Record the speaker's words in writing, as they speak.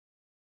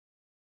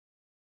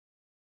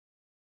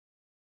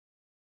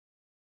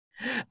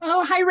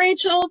Oh, hi,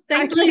 Rachel.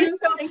 Thank you. Rachel.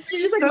 Thank you.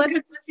 She's like, so let's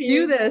good to see do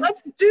you. this.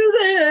 Let's do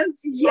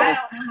this. Yes.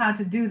 I don't know how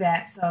to do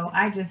that, so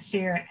I just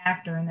share it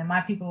after, and then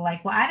my people are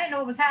like, well, I didn't know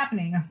what was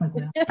happening. I'm like,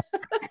 well.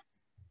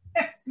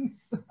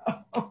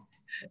 So.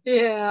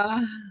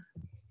 Yeah.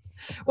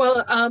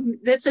 Well,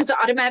 this is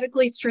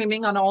automatically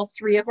streaming on all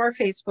 3 of our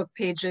Facebook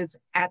pages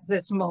at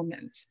this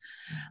moment.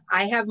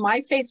 I have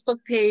my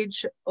Facebook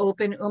page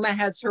open. Uma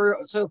has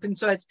hers open.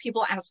 So as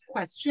people ask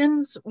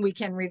questions, we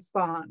can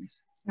respond.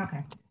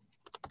 Okay.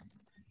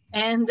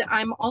 And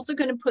I'm also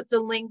going to put the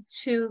link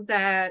to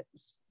that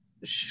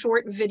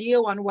short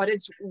video on what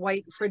is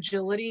white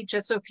fragility,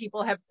 just so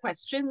people have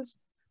questions,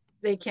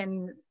 they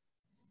can,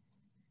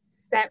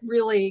 that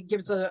really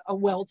gives a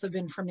wealth of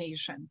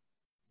information.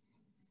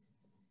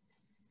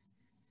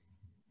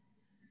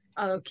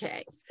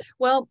 Okay,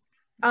 well,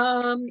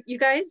 you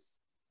guys,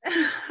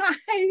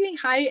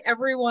 hi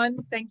everyone.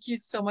 Thank you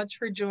so much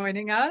for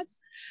joining us.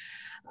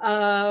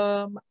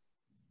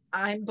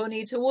 I'm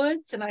Bonita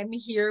Woods, and I'm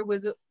here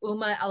with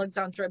Uma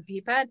Alexandra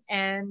Bipat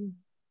and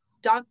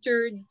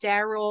Dr.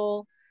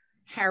 Daryl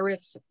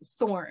Harris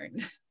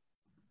Thorne.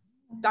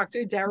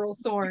 Dr. Daryl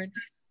Thorne.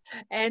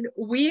 And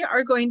we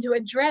are going to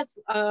address,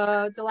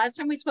 the last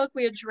time we spoke,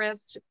 we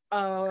addressed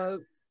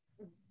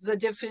the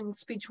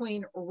difference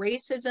between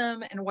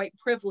racism and white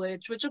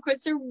privilege, which of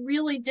course they're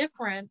really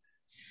different,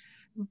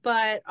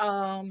 but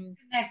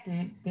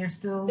connected. They're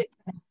still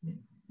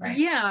connected. Right.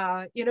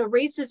 Yeah, you know,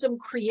 racism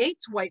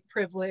creates white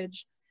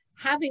privilege.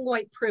 Having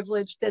white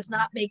privilege does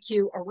not make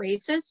you a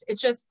racist.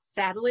 It's just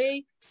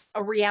sadly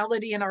a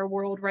reality in our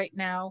world right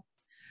now.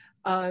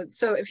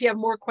 So if you have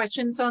more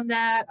questions on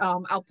that,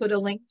 I'll put a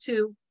link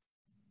to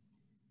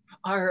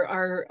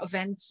our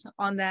event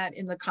on that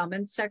in the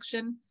comments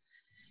section.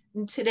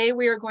 And today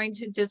we are going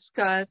to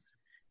discuss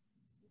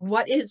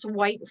what is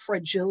white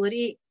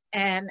fragility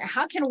and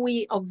how can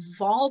we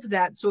evolve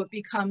that so it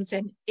becomes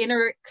an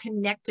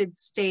interconnected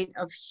state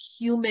of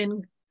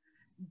human,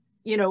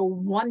 you know,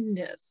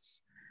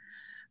 oneness.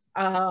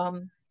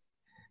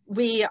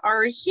 We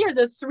are here,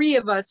 the 3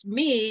 of us,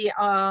 me,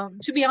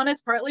 to be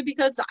honest, partly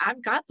because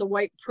I've got the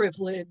white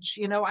privilege.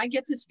 You know, I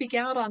get to speak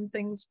out on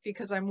things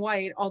because I'm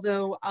white,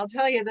 although I'll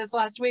tell you this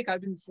last week,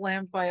 I've been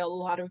slammed by a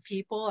lot of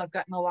people. I've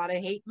gotten a lot of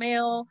hate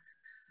mail.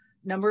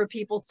 Number of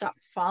people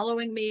stopped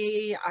following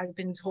me. I've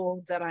been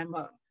told that I'm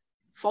a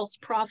false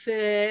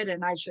prophet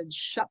and I should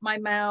shut my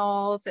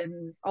mouth.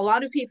 And a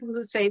lot of people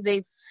who say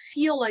they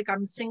feel like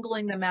I'm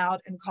singling them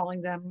out and calling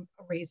them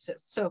a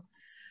racist. So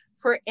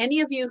for any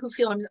of you who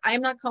feel I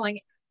am not calling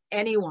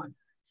anyone.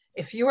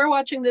 If you are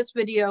watching this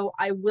video,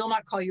 I will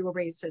not call you a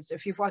racist.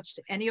 If you've watched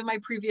any of my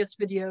previous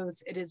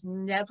videos, it has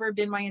never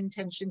been my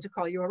intention to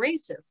call you a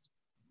racist.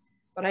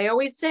 But I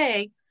always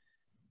say,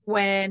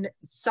 when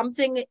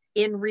something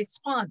in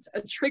response,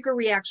 a trigger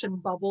reaction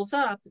bubbles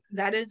up,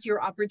 that is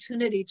your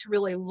opportunity to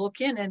really look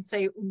in and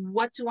say,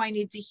 what do I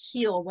need to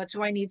heal? What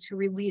do I need to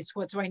release?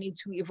 What do I need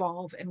to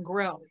evolve and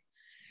grow?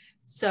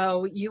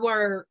 So you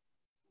are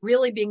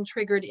really being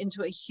triggered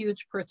into a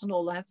huge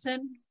personal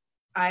lesson.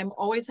 I'm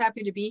always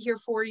happy to be here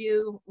for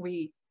you.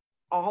 We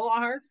all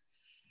are.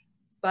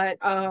 But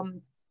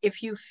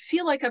if you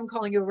feel like I'm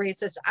calling you a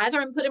racist,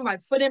 either I'm putting my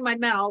foot in my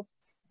mouth,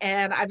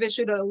 and I've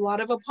issued a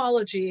lot of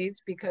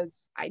apologies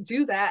because I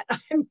do that.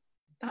 I'm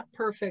not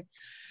perfect.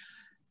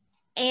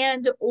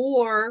 And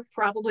or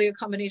probably a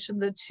combination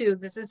of the 2.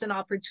 This is an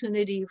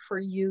opportunity for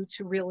you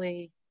to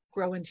really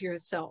grow into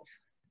yourself.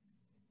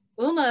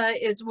 Uma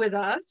is with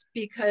us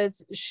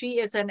because she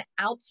is an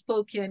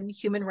outspoken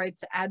human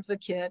rights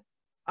advocate.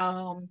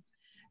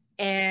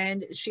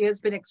 And she has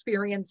been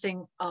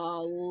experiencing a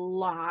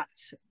lot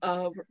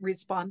of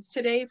response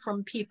today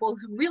from people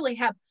who really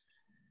have,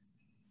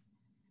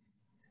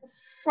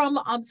 from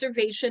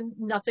observation,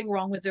 nothing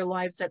wrong with their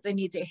lives that they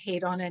need to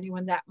hate on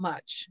anyone that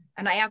much.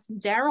 And I asked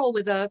Daryl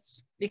with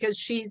us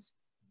because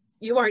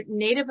you are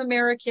Native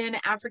American,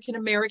 African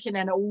American,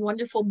 and a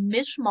wonderful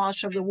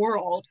mishmash of the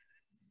world,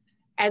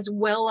 as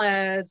well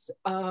as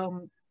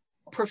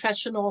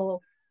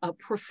professional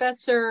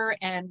professor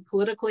and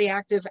politically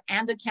active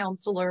and a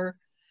counselor.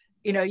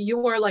 You know,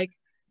 you are like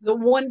the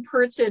one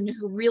person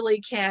who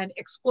really can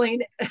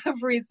explain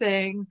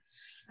everything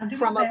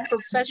from a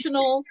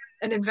professional,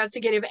 an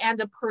investigative,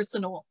 and a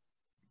personal,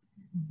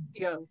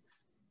 you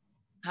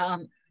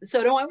know.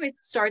 So don't we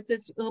start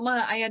this,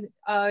 Uma? I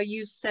had,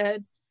 you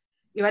said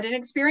you had an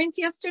experience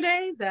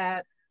yesterday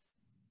that...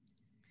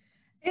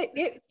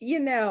 You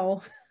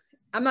know,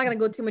 I'm not going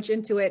to go too much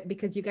into it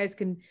because you guys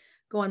can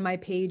go on my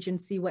page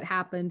and see what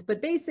happened.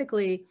 But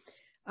basically,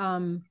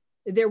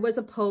 there was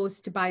a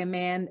post by a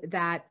man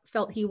that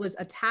felt he was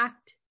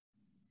attacked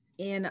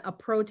in a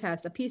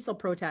protest, a peaceful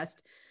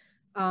protest.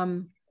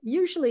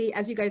 Usually,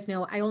 as you guys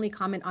know, I only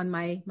comment on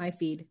my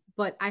feed,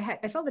 but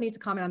I felt the need to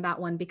comment on that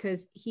one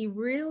because he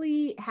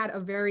really had a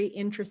very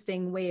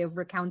interesting way of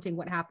recounting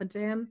what happened to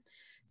him,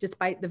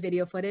 despite the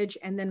video footage.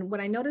 And then when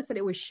I noticed that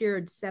it was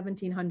shared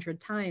 1,700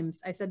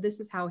 times, I said,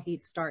 this is how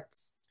hate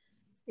starts.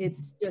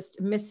 It's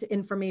just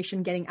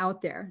misinformation getting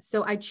out there.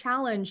 So I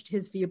challenged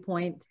his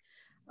viewpoint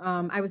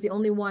I was the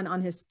only one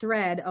on his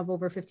thread of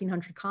over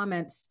 1,500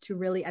 comments to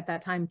really at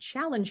that time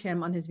challenge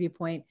him on his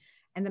viewpoint.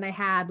 And then I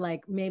had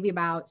like maybe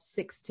about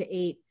 6 to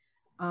 8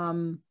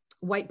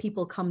 white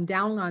people come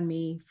down on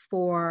me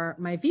for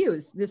my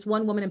views. This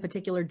one woman in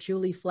particular,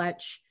 Julie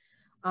Fletch,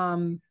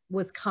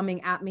 was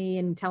coming at me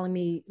and telling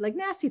me like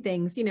nasty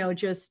things, you know,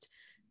 just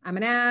I'm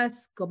an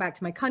ass, go back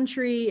to my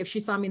country. If she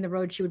saw me in the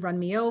road, she would run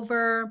me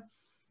over.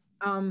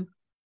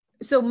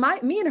 So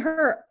me and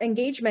her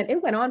engagement,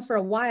 it went on for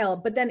a while,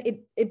 but then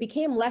it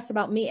became less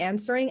about me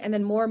answering and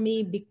then more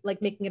me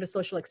like making it a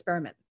social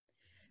experiment.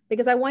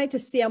 Because I wanted to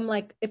see, I'm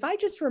like, if I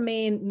just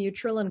remain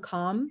neutral and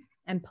calm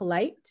and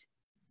polite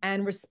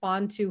and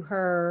respond to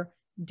her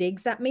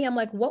digs at me, I'm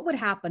like, what would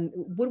happen?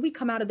 Would we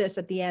come out of this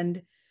at the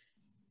end,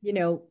 you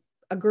know,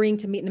 agreeing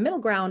to meet in the middle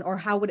ground, or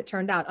how would it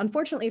turn out?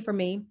 Unfortunately for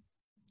me,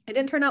 it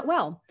didn't turn out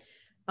well.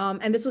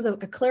 And this was a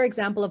clear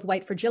example of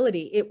white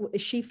fragility.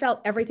 She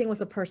felt everything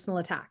was a personal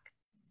attack.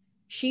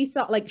 She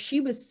thought like she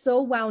was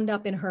so wound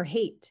up in her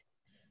hate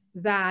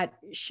that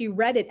she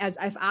read it as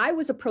if I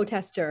was a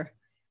protester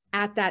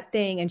at that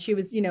thing. And she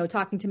was, you know,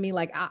 talking to me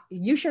like,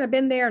 you should have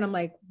been there. And I'm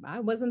like, I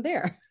wasn't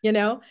there, you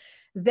know?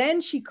 Then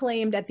she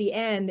claimed at the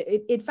end,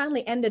 it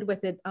finally ended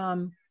with it,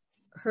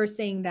 her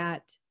saying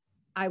that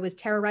I was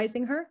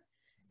terrorizing her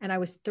and I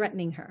was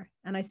threatening her.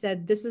 And I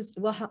said, this is,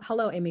 well,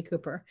 hello, Amy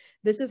Cooper.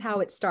 This is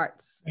how it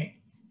starts, right.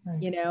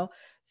 You know?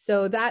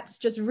 So that's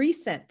just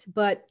recent,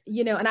 but,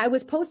 you know, and I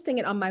was posting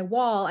it on my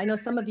wall. I know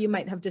some of you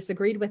might have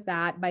disagreed with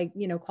that by,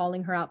 you know,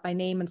 calling her out by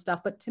name and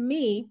stuff. But to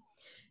me,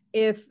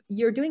 if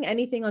you're doing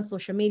anything on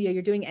social media,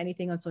 you're doing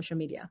anything on social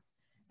media.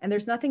 And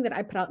there's nothing that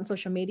I put out on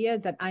social media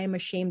that I am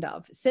ashamed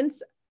of.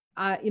 Since,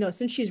 you know,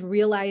 since she's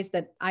realized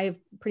that I have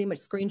pretty much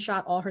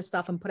screenshot all her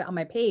stuff and put it on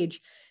my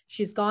page,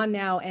 she's gone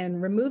now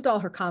and removed all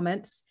her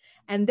comments,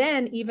 and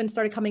then even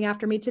started coming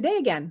after me today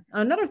again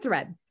on another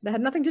thread that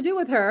had nothing to do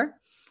with her,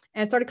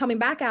 and started coming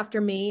back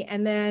after me.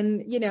 And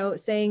then, you know,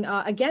 saying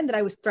again that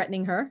I was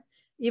threatening her,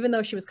 even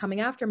though she was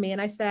coming after me. And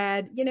I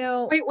said, you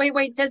know,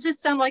 wait, does this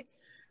sound like,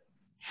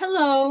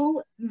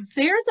 hello,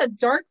 there's a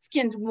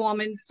dark-skinned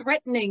woman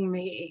threatening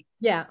me?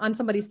 Yeah, on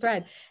somebody's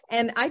thread.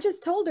 And I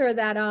just told her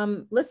that,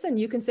 listen,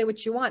 you can say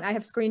what you want. I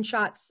have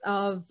screenshots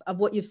of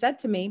what you've said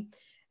to me.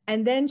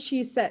 And then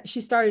she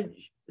started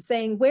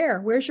saying,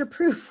 where's your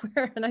proof?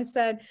 And I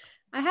said,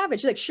 I have it.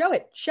 She's like,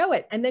 show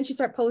it. And then she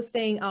started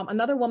posting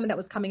another woman that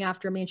was coming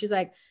after me. And she's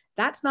like,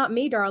 that's not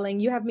me,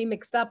 darling. You have me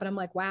mixed up. And I'm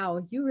like,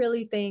 wow, you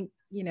really think,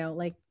 you know,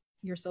 like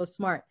you're so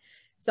smart.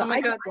 So I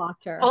just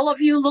blocked her. All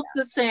of you look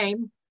the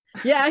same.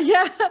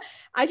 Yeah.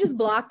 I just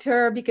blocked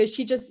her because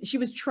she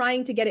was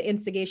trying to get an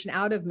instigation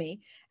out of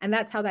me. And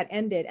that's how that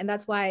ended. And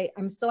that's why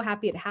I'm so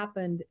happy it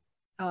happened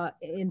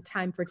in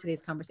time for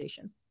today's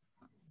conversation.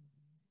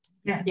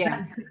 Yeah.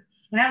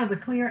 And that was a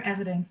clear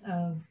evidence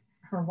of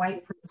her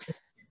white privilege.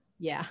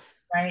 Yeah.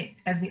 Right.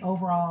 As the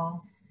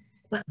overall,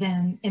 but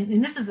then,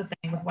 and this is the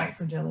thing with white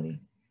fragility.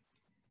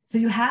 So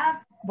you have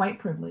white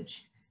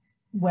privilege,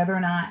 whether or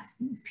not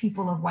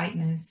people of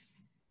whiteness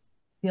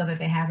feel that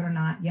they have it or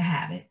not, you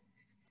have it.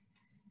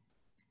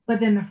 But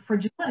then the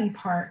fragility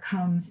part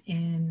comes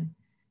in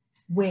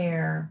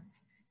where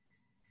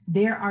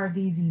there are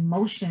these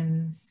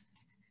emotions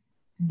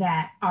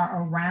that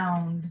are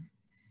around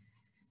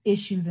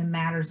issues and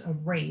matters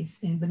of race.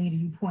 And Bonita,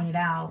 you pointed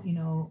out, you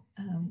know,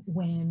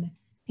 when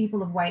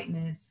people of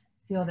whiteness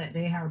feel that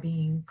they are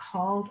being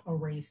called a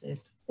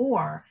racist,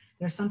 or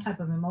there's some type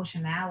of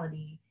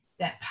emotionality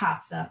that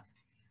pops up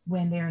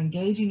when they're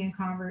engaging in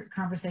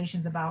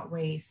conversations about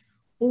race,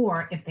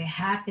 or if they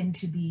happen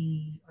to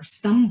be or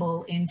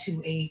stumble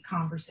into a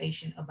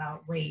conversation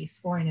about race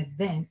or an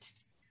event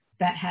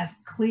that has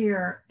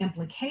clear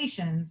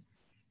implications,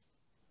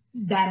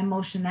 that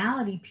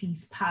emotionality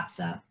piece pops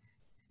up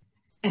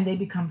and they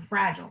become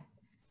fragile,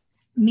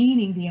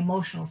 meaning the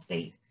emotional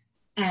state.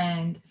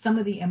 And some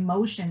of the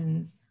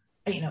emotions,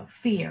 you know,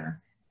 fear,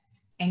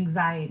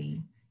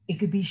 anxiety, it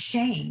could be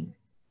shame.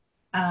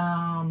 There's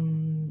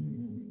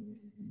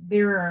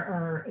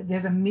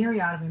a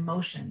myriad of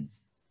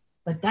emotions,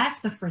 but that's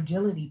the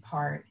fragility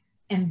part.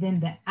 And then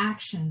the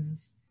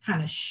actions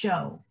kind of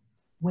show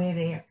where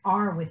they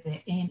are with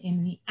it. And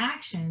in the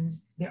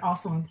actions, they're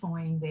also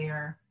employing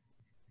their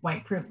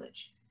white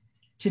privilege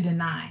to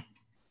deny,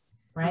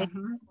 right?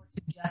 Mm-hmm.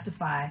 To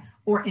justify,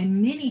 or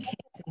in many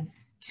cases,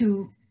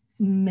 to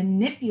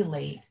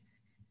manipulate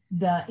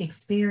the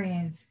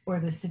experience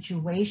or the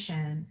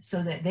situation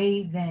so that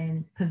they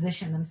then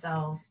position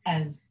themselves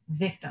as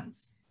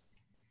victims.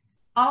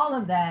 All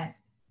of that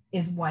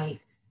is white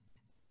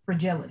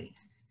fragility.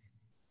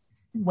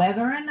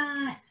 Whether or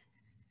not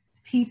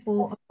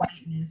people of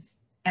whiteness,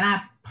 and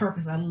I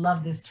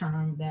love this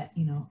term that,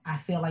 you know, I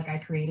feel like I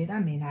created, I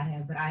may not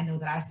have, but I know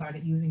that I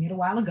started using it a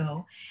while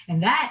ago.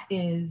 And that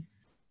is,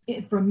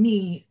 for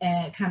me,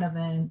 kind of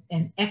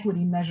an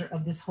equity measure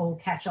of this whole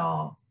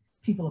catch-all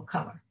people of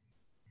color,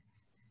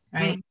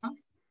 right? Mm-hmm.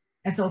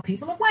 And so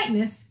people of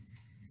whiteness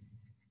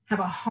have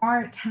a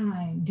hard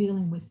time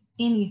dealing with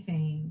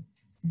anything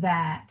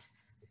that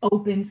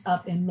opens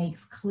up and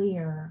makes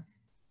clear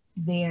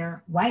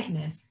their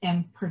whiteness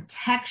and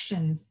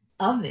protections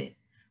of it,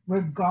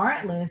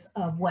 regardless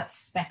of what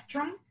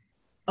spectrum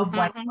of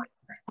white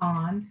they're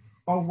on,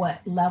 or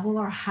what level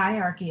or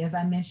hierarchy, as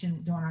I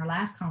mentioned during our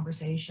last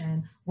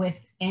conversation,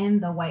 within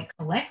the white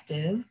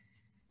collective,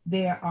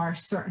 there are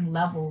certain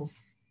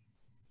levels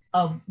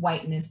of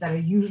whiteness that are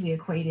usually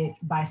equated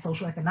by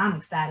social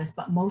economic status,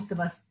 but most of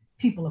us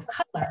people of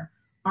color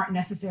aren't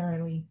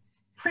necessarily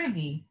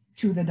privy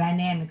to the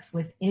dynamics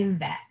within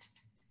that,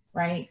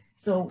 right?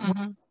 So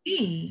when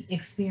we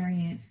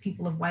experience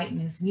people of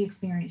whiteness, we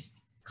experience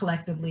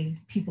collectively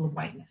people of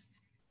whiteness,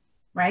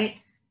 right?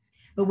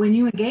 But when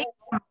you engage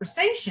in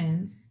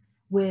conversations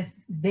with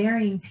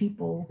varying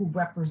people who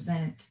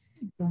represent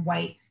the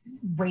white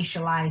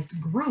racialized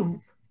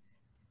group,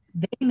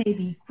 they may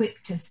be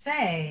quick to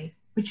say,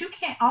 but you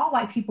can't, all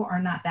white people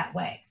are not that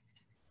way.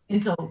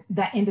 And so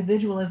that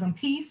individualism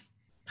piece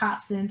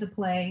pops into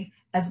play,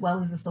 as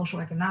well as the social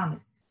economic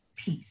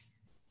piece.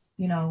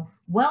 You know,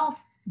 wealth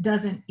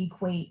doesn't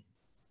equate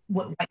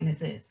what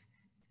whiteness is.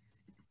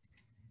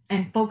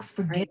 And folks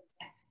forget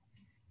that.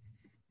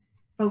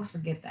 Folks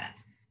forget that.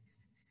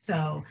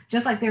 So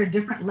just like there are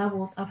different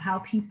levels of how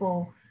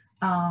people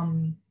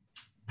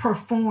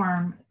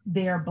perform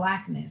their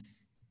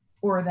Blackness,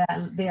 or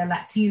that their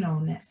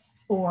Latino-ness,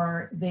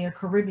 or their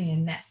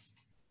Caribbean-ness,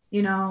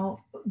 you know,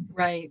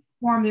 right,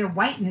 form their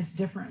whiteness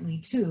differently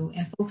too.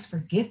 And folks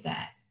forget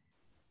that,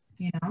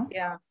 you know?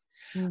 Yeah.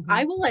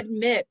 I will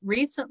admit,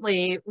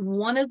 recently,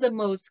 one of the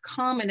most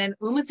common, and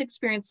Uma's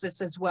experienced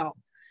this as well,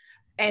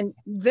 and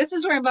this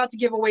is where I'm about to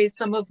give away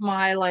some of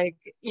my, like,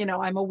 you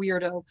know, I'm a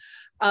weirdo.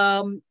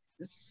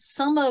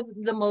 Some of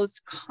the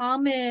most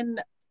common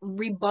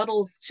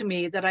rebuttals to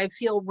me that I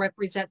feel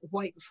represent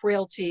white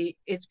frailty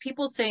is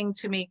people saying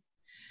to me,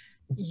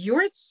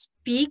 you're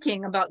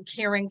speaking about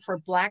caring for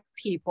Black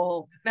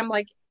people. And I'm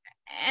like,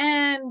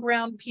 and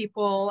brown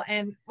people,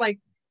 and like,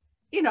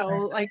 you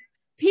know, like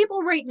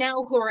people right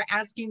now who are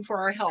asking for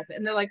our help.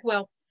 And they're like,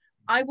 well,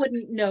 I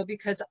wouldn't know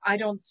because I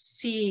don't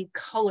see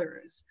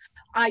colors.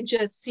 I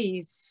just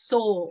see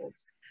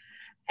souls.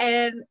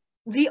 And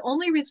the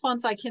only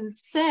response I can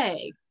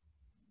say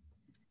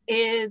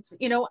is,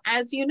 you know,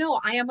 as you know,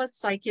 I am a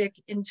psychic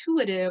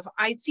intuitive.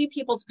 I see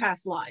people's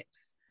past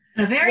lives.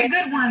 A very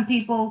good one,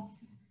 people.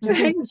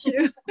 Thank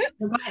you.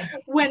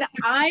 When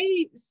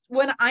I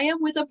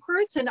am with a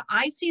person,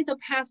 I see the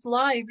past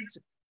lives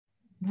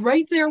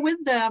right there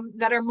with them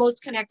that are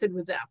most connected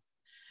with them.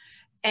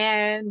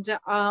 And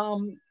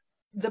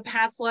the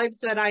past lives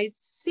that I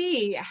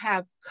see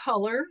have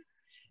color,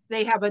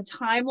 they have a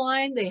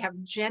timeline, they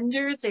have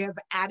genders, they have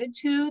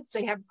attitudes,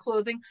 they have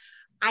clothing.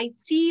 I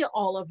see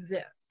all of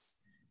this.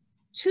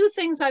 Two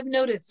things I've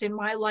noticed in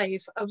my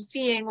life of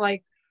seeing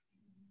like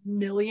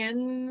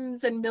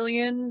millions and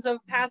millions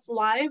of past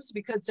lives,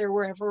 because they're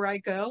wherever I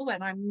go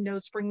and I'm no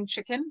spring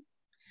chicken.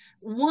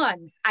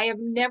 One, I have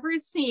never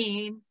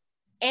seen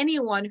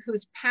anyone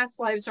whose past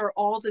lives are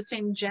all the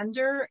same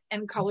gender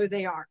and color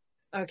they are,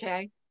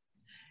 okay?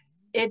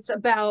 It's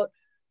about,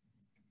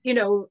 you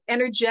know,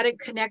 energetic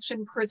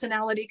connection,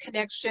 personality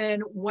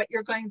connection, what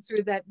you're going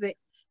through that.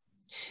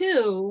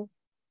 Two,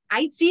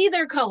 I see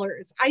their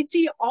colors. I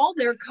see all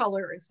their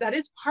colors. That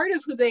is part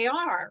of who they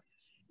are.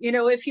 You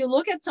know, if you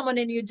look at someone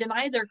and you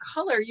deny their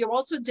color, you're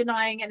also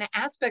denying an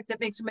aspect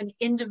that makes them an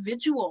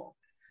individual.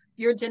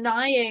 You're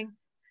denying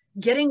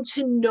getting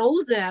to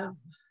know them.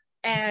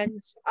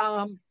 And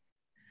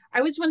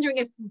I was wondering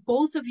if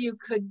both of you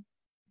could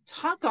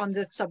talk on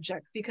this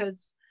subject,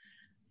 because,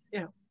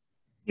 you know,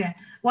 yeah,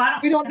 well,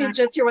 we don't need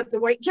just hear what the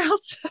white gal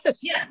says.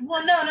 Yeah,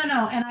 well, no.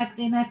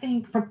 And I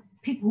think for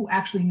people who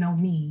actually know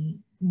me,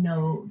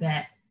 know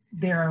that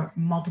there are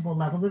multiple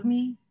levels of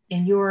me,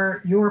 and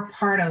you're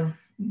part of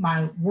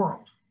my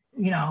world.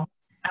 You know,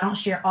 I don't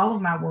share all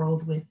of my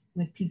worlds with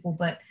people,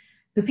 but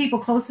the people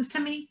closest to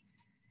me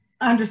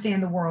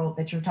understand the world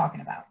that you're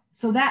talking about.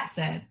 So that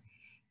said,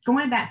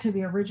 going back to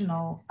the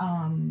original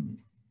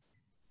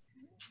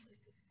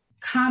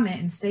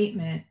comment and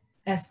statement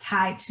as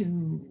tied to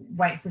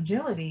white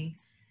fragility,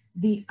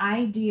 the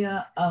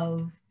idea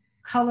of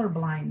color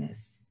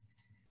blindness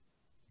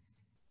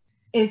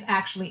is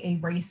actually a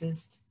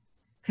racist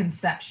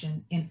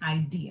conception and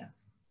idea,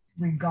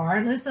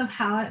 regardless of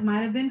how it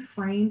might have been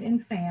framed in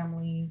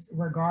families,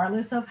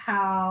 regardless of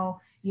how,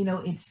 you know,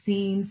 it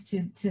seems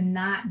to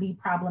not be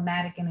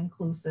problematic and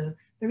inclusive.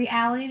 The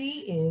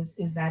reality is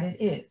that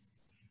it is.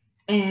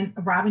 And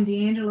Robin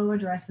DiAngelo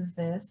addresses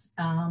this,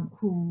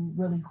 who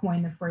really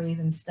coined the phrase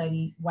and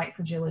studied white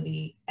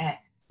fragility at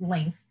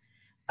length.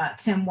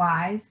 Tim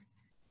Wise,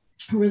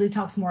 who really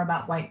talks more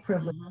about white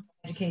privilege,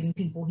 educating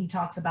people. He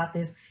talks about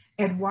this.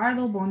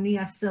 Eduardo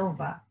Bonilla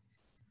Silva,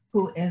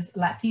 who is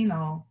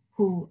Latino,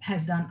 who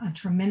has done a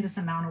tremendous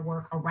amount of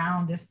work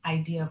around this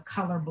idea of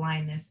color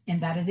blindness,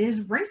 and that it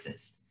is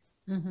racist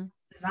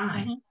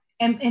design.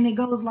 And it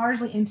goes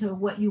largely into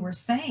what you were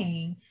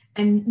saying.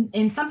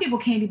 And some people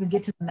can't even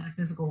get to the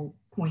metaphysical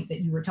point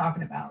that you were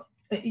talking about,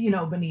 you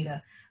know,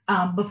 Bonita.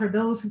 But for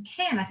those who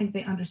can, I think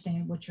they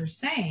understand what you're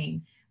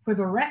saying. For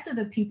the rest of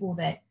the people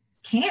that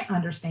can't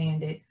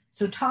understand it,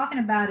 So talking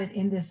about it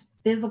in this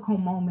physical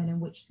moment in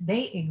which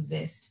they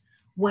exist,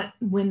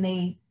 when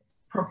they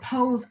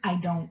propose, I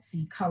don't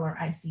see color,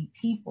 I see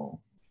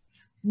people.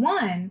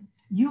 One,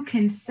 you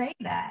can say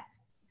that,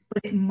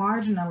 but it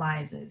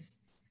marginalizes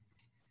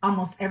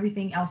almost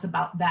everything else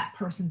about that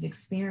person's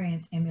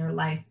experience in their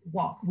life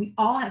walk. We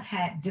all have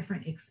had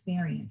different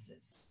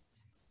experiences,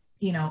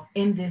 you know,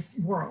 in this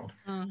world.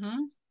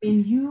 Mm-hmm.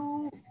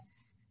 And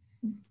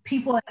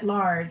people at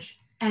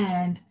large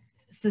and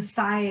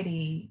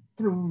society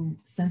through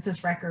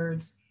census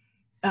records,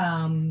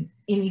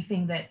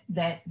 anything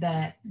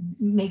that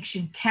makes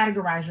you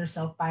categorize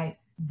yourself by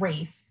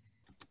race,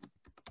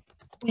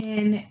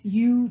 when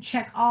you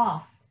check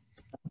off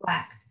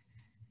Black,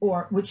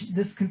 or which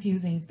this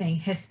confusing thing,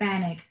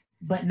 Hispanic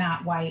but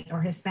not white,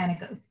 or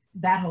Hispanic,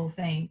 that whole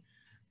thing,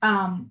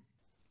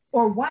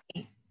 or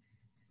white,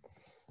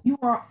 you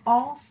are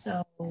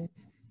also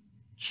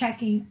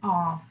checking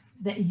off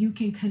that you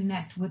can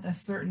connect with a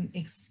certain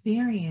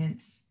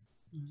experience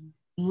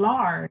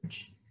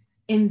large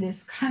in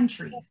this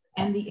country.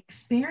 And the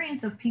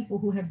experience of people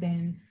who have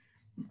been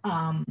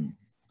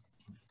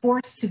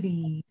forced to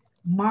be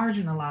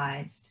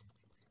marginalized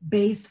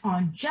based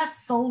on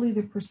just solely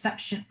the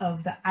perception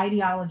of the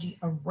ideology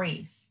of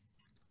race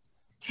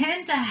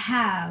tend to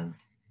have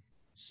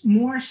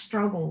more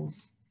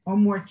struggles or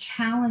more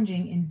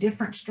challenging and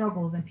different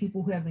struggles than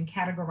people who have been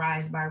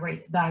categorized by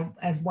race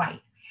as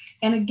white.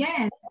 And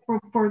again,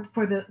 for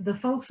the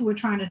folks who are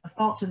trying to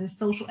default to this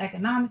social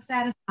economic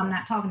status, I'm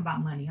not talking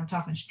about money. I'm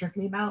talking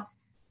strictly about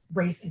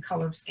race and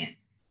color of skin,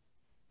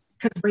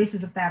 because race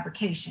is a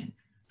fabrication.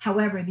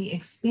 However, the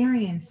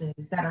experiences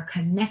that are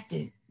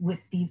connected with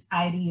these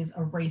ideas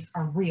of race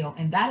are real.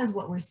 And that is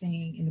what we're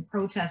seeing in the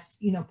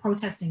protest,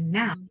 protesting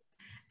now.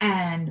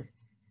 And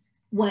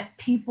what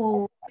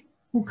people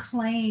who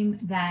claim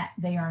that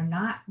they are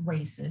not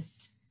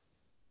racist,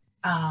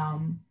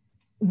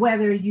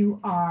 whether you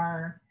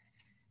are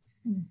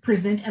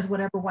present as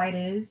whatever white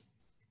is,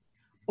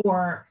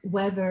 or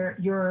whether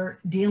you're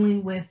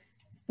dealing with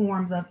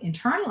forms of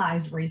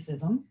internalized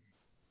racism,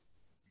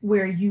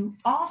 where you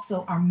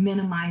also are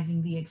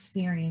minimizing the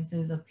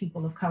experiences of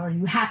people of color,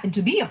 you happen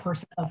to be a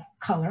person of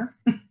color,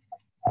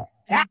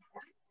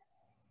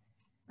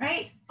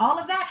 right? All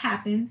of that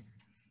happens.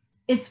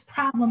 It's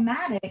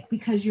problematic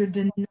because you're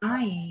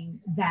denying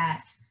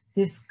that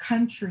this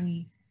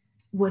country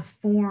was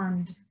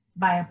formed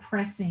by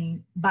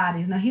oppressing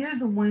bodies. Now, here's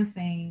the one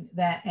thing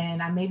that,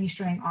 and I may be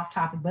straying off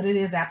topic, but it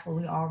is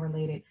absolutely all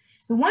related.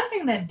 The one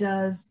thing that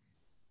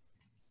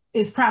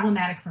is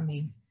problematic for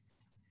me,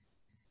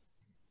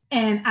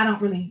 and I don't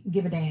really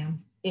give a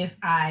damn if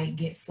I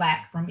get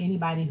slack from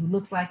anybody who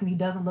looks like me,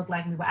 doesn't look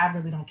like me, but I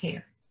really don't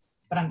care,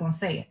 but I'm going to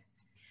say it.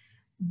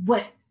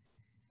 What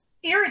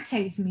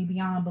irritates me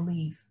beyond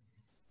belief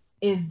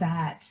is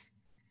that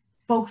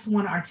folks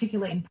want to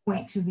articulate and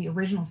point to the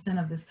original sin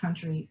of this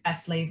country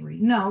as slavery.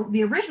 No,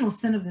 the original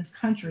sin of this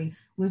country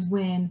was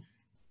when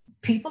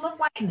people of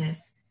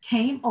whiteness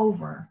came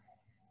over,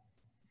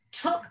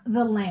 took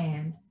the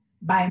land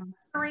by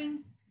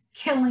murdering,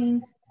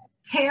 killing,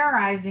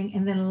 terrorizing,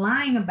 and then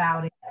lying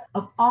about it,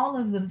 of all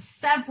of the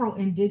several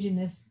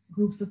indigenous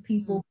groups of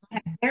people who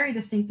have very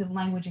distinctive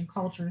language and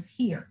cultures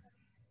here,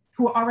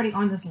 who are already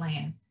on this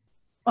land,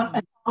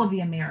 on all of the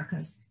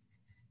Americas.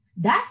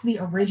 That's the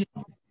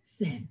original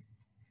sin.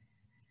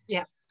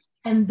 Yes.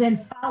 And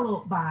then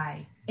followed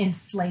by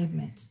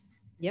enslavement.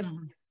 Yep.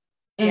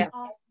 And yes.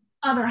 all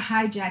other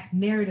hijacked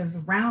narratives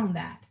around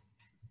that,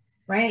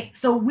 right?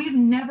 So we've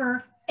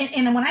never,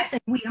 and when I say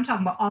we, I'm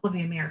talking about all of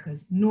the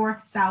Americas,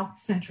 North, South,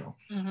 Central,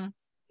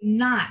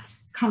 not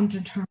come to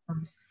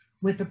terms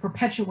with the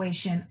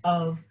perpetuation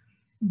of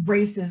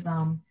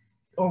racism,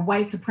 or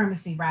white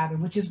supremacy rather,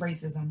 which is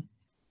racism,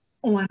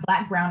 on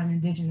Black, brown, and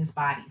indigenous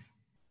bodies.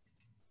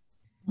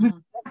 We've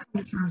never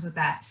come to terms with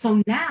that.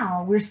 So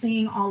now we're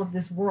seeing all of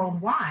this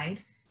worldwide.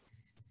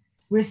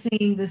 We're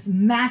seeing this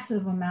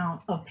massive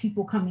amount of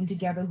people coming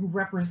together who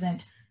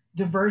represent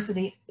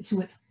diversity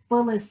to its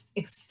fullest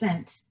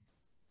extent.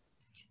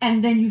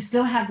 And then you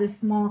still have this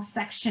small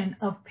section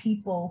of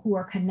people who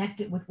are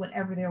connected with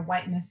whatever their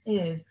whiteness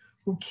is,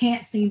 who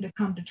can't seem to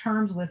come to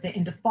terms with it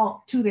and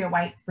default to their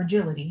white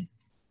fragility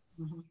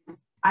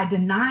by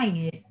denying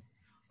it,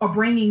 or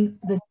bringing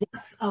the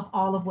depth of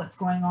all of what's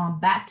going on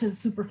back to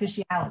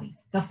superficiality,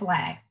 the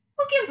flag.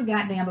 Who gives a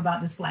goddamn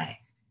about this flag?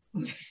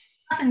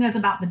 Nothing is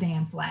about the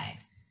damn flag.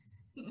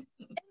 It's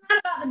not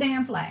about the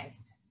damn flag.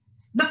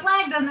 The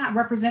flag does not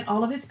represent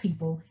all of its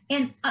people,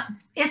 and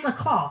it's a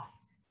cloth.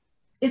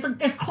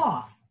 It's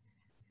cloth.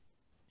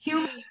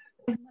 Human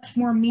is much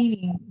more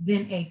meaning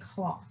than a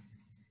cloth.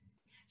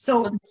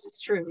 So well, this is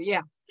true,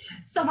 yeah.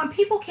 So when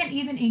people can't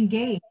even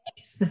engage,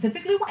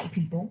 specifically white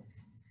people,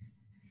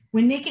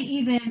 when they can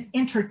even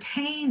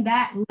entertain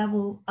that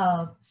level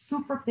of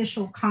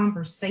superficial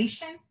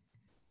conversation,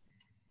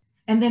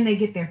 and then they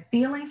get their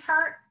feelings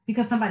hurt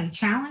because somebody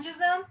challenges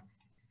them,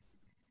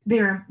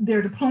 they're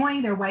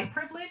deploying their white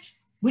privilege,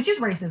 which is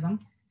racism.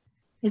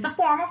 It's a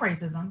form of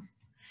racism.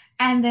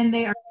 And then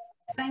they are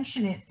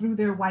sanctioning it through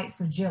their white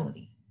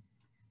fragility.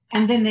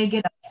 And then they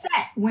get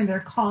upset when they're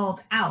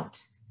called out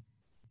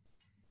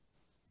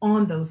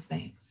on those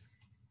things.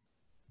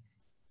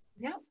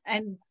 Yeah,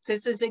 and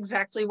this is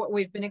exactly what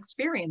we've been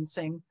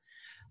experiencing.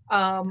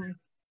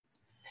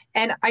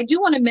 And I do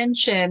want to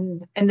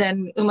mention, and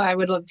then Uma, I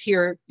would love to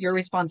hear your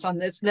response on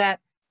this, that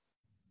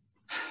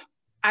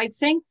I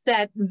think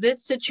that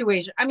this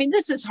situation, I mean,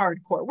 this is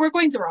hardcore. We're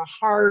going through a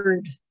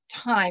hard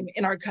time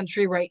in our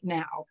country right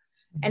now.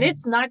 And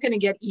it's not going to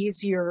get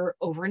easier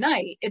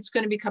overnight. It's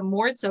going to become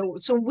more so.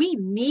 So we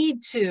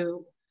need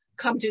to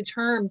come to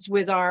terms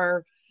with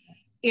our,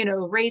 you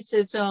know,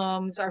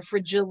 racisms, our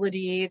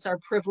fragilities, our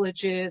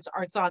privileges,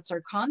 our thoughts,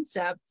 our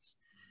concepts,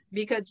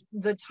 because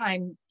the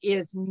time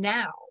is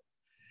now.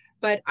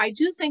 But I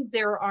do think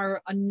there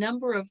are a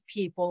number of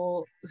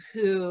people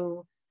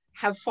who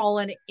have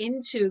fallen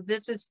into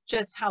this is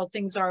just how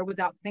things are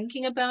without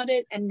thinking about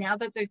it. And now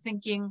that they're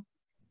thinking,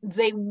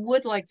 they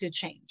would like to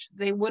change.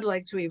 They would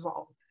like to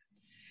evolve.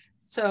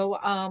 So,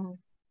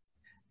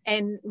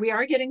 and we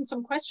are getting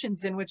some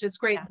questions in, which is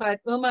great. Yeah. But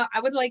Uma,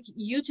 I would like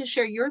you to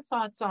share your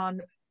thoughts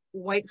on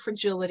white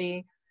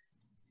fragility.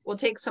 We'll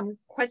take some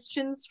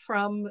questions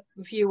from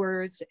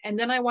viewers, and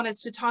then I want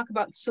us to talk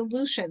about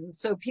solutions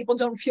so people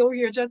don't feel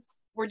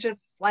we're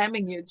just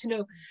slamming you. To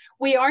know,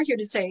 we are here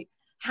to say,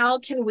 how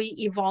can we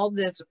evolve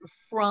this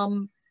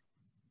from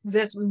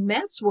this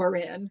mess we're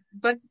in?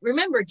 But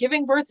remember,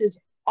 giving birth is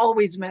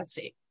always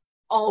messy,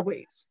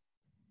 always.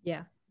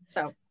 Yeah.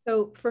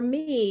 So for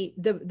me,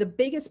 the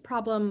biggest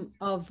problem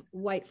of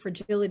white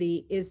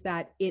fragility is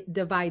that it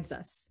divides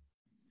us.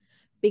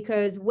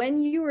 Because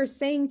when you were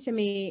saying to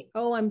me,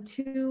 oh, I'm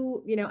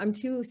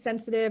too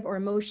sensitive or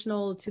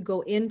emotional to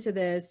go into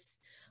this,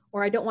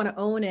 or I don't want to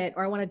own it,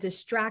 or I want to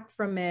distract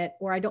from it,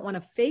 or I don't want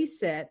to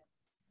face it,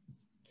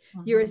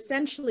 you're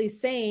essentially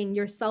saying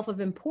your self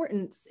of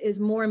importance is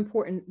more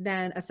important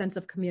than a sense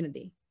of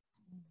community.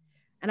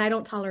 And I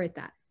don't tolerate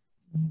that.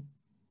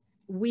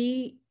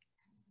 We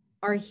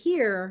are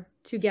here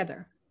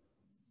together,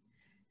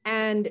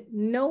 and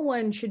no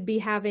one should be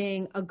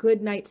having a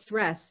good night's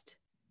rest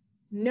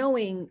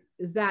knowing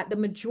that the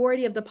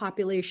majority of the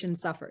population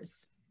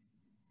suffers,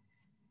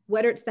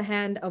 whether it's the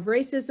hand of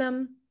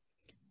racism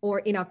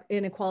or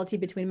inequality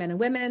between men and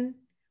women,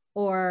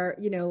 or,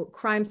 you know,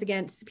 crimes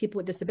against people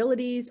with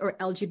disabilities or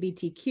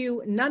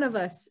LGBTQ. None of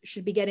us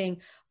should be getting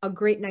a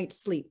great night's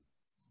sleep.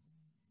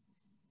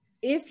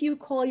 If you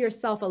call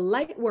yourself a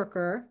light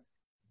worker,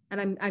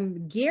 and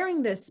I'm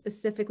gearing this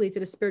specifically to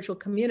the spiritual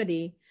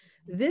community,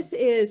 this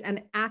is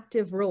an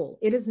active role.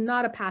 It is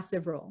not a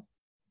passive role.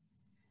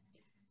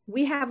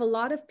 We have a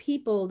lot of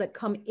people that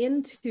come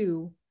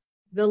into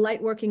the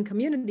light working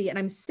community, and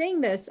I'm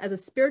saying this as a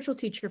spiritual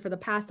teacher for the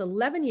past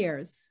 11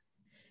 years.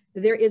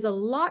 There is a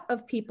lot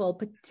of people,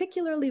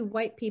 particularly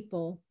white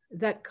people,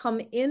 that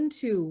come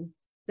into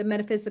the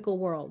metaphysical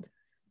world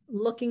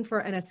looking for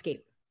an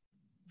escape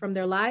from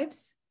their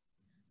lives,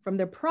 from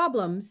their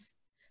problems.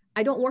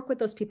 I don't work with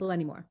those people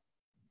anymore.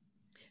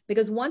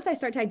 Because once I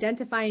start to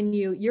identify in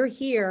you, you're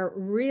here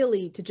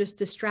really to just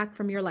distract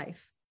from your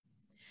life.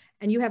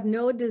 And you have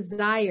no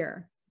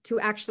desire to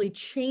actually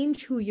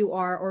change who you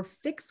are or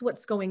fix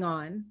what's going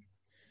on,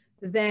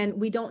 then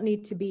we don't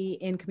need to be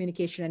in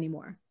communication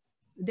anymore.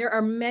 There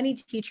are many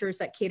teachers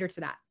that cater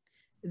to that.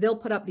 They'll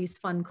put up these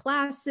fun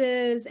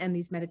classes and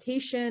these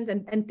meditations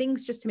and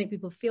things just to make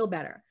people feel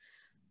better.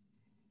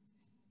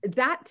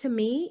 That to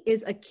me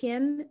is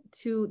akin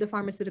to the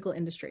pharmaceutical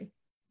industry.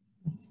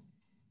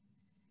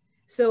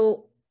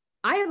 So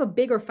I have a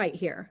bigger fight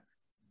here,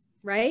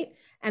 right?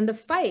 And the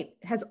fight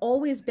has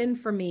always been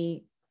for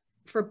me,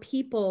 for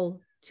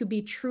people to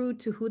be true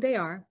to who they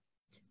are,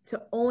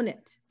 to own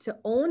it, to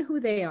own who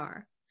they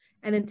are,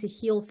 and then to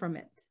heal from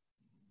it.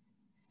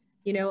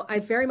 You know, I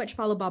very much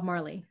follow Bob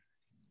Marley.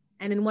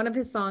 And in one of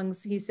his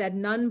songs, he said,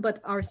 none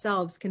but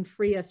ourselves can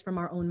free us from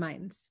our own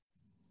minds.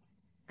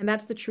 And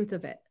that's the truth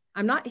of it.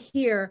 I'm not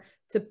here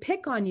to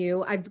pick on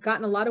you. I've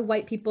gotten a lot of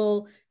white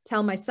people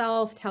tell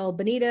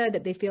Bonita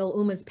that they feel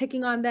Uma's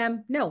picking on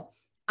them. No,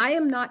 I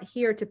am not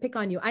here to pick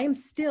on you. I am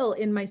still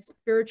in my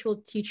spiritual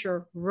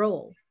teacher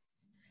role.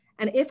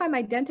 And if I'm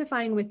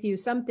identifying with you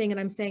something and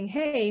I'm saying,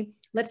 hey,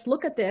 let's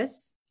look at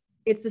this.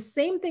 It's the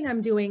same thing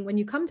I'm doing when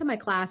you come to my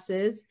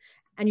classes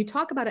and you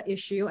talk about an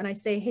issue and I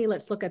say, hey,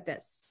 let's look at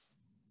this.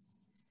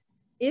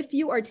 If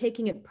you are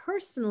taking it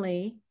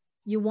personally,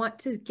 you want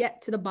to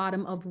get to the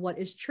bottom of what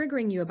is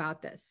triggering you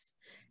about this.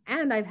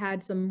 And I've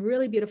had some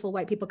really beautiful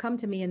white people come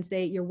to me and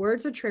say, your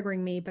words are triggering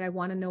me, but I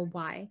want to know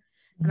why.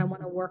 And I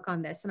want to work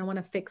on this and I want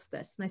to fix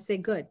this. And I say,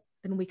 good,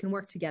 then we can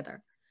work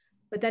together.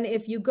 But then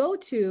if you go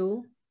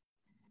to,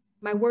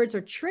 my words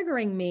are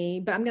triggering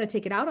me, but I'm going to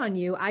take it out on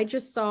you. I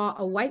just saw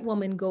a white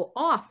woman go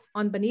off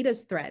on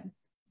Bonita's thread,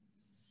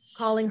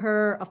 calling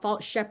her a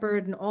false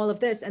shepherd and all of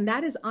this. And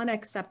that is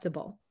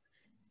unacceptable.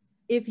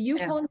 If you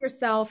call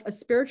yourself a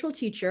spiritual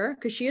teacher,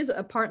 because she is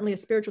apparently a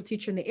spiritual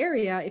teacher in the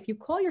area, if you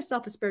call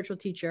yourself a spiritual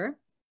teacher,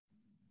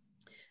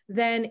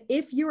 then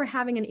if you are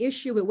having an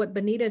issue with what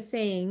Bonita is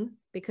saying,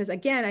 because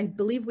again, I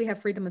believe we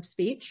have freedom of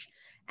speech,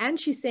 and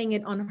she's saying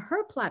it on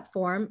her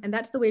platform, and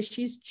that's the way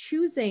she's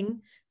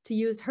choosing to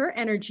use her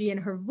energy and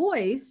her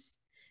voice,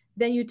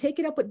 then you take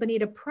it up with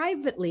Bonita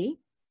privately,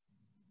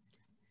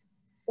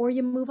 or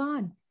you move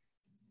on.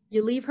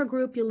 You leave her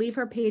group, you leave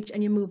her page,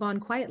 and you move on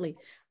quietly.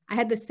 I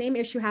had the same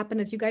issue happen,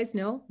 as you guys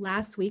know,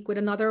 last week with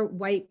another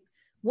white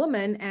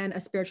woman and a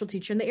spiritual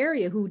teacher in the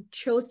area who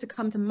chose to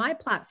come to my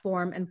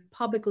platform and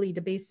publicly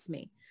debase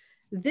me.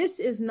 This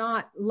is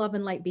not love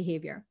and light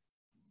behavior.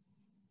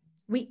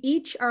 We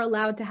each are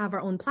allowed to have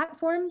our own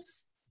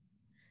platforms,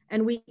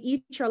 and we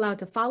each are allowed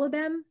to follow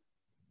them.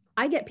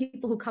 I get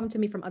people who come to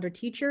me from other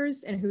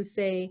teachers and who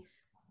say,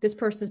 this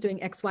person is doing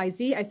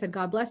XYZ. I said,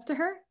 God bless to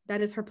her.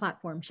 That is her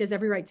platform. She has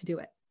every right to do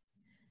it.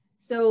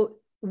 So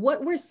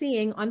what we're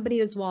seeing on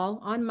Bonita's wall,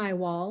 on my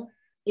wall,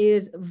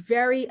 is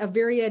a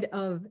myriad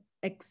of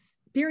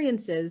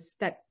experiences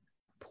that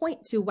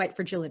point to white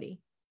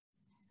fragility.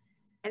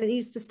 And it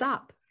needs to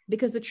stop,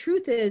 because the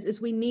truth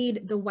is we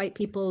need the white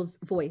people's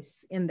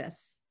voice in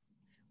this.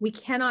 We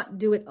cannot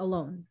do it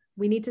alone.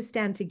 We need to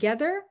stand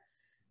together.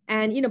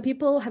 And, you know,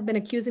 people have been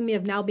accusing me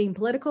of now being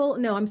political.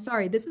 No, I'm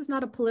sorry. This is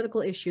not a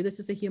political issue. This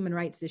is a human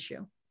rights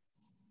issue.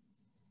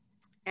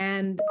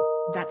 And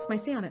that's my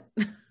say on it.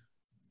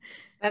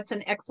 That's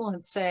an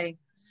excellent say.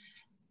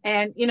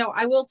 And, you know,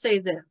 I will say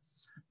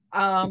this.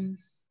 I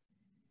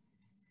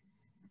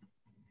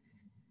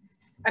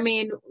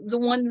mean, the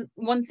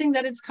one thing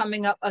that is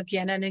coming up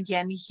again and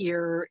again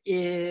here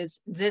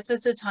is this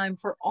is a time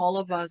for all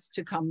of us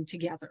to come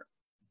together.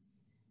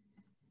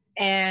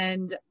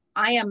 And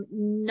I am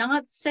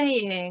not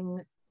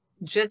saying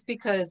just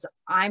because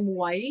I'm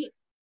white,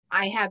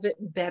 I have it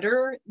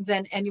better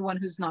than anyone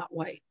who's not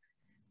white.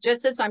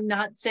 Just as I'm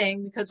not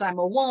saying because I'm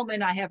a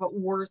woman, I have it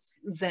worse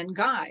than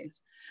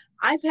guys.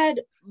 I've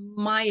had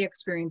my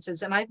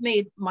experiences and I've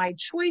made my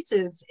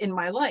choices in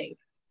my life.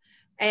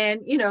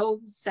 And, you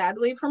know,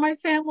 sadly for my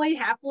family,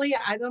 happily,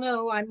 I don't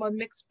know, I'm a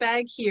mixed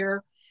bag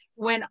here.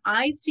 When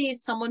I see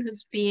someone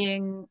who's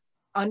being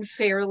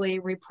unfairly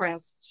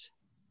repressed,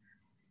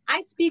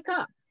 I speak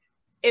up.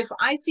 If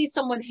I see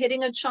someone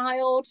hitting a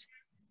child,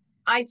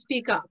 I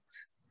speak up.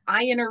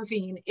 I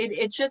intervene.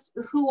 It's just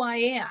who I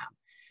am.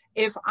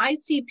 If I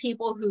see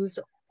people whose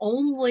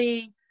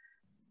only,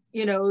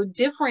 you know,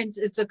 difference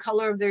is the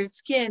color of their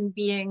skin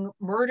being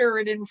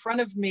murdered in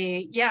front of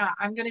me, yeah,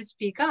 I'm going to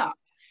speak up.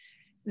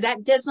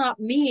 That does not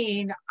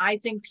mean I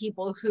think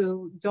people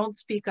who don't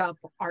speak up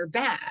are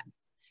bad,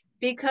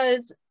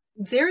 because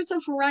there's a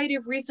variety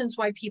of reasons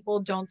why people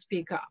don't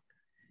speak up.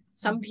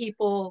 Some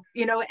people,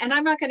 you know, and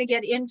I'm not going to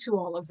get into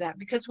all of that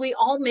because we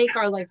all make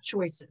our life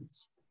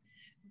choices.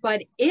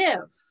 But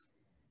if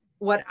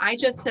what I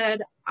just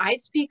said, I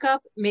speak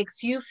up,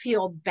 makes you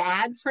feel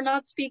bad for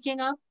not speaking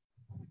up,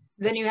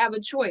 then you have a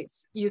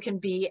choice. You can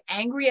be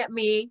angry at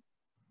me,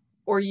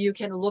 or you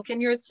can look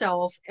in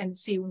yourself and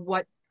see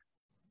what,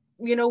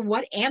 you know,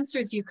 what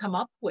answers you come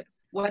up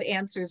with, what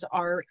answers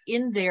are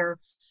in there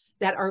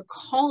that are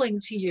calling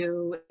to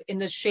you in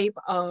the shape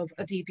of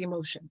a deep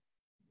emotion.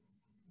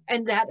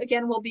 And that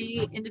again will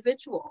be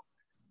individual.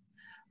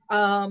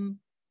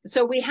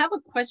 So we have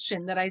a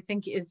question that I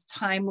think is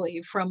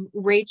timely from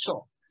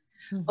Rachel.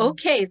 Mm-hmm.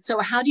 Okay, so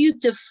how do you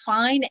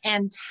define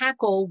and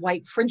tackle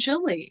white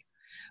fragility?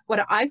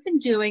 What I've been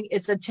doing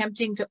is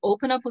attempting to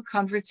open up a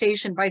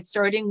conversation by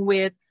starting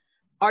with,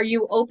 are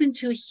you open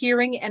to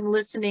hearing and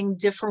listening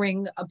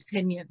differing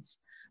opinions?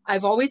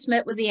 I've always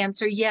met with the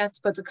answer, yes,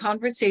 but the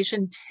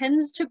conversation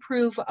tends to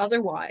prove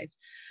otherwise.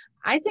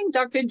 I think,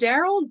 Dr.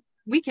 Daryl,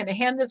 we can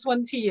hand this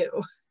one to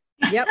you.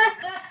 Yep.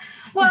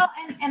 Well,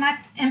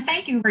 and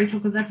thank you, Rachel,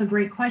 because that's a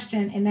great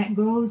question. And that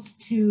goes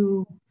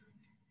to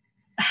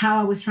how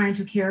I was trying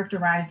to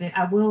characterize it.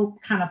 I will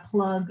kind of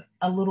plug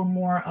a little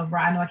more of,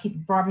 I know I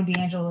keep, Barbara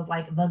D'Angelo is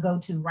like the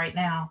go-to right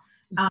now.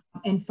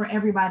 And for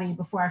everybody,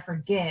 before I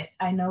forget,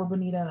 I know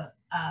Bonita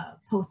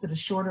posted a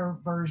shorter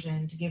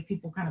version to give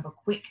people kind of a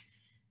quick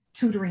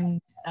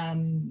tutoring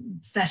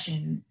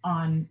session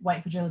on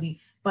white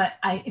fragility. But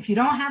if you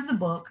don't have the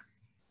book,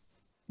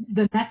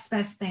 the next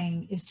best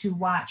thing is to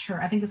watch her.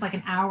 I think it's like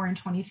an hour and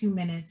 22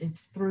 minutes.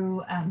 It's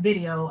through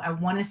video. I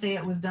want to say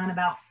it was done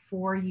about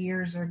 4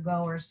 years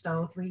ago or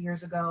so, 3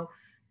 years ago,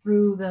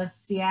 through the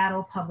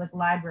Seattle Public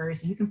Library.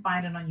 So you can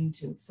find it on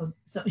YouTube. So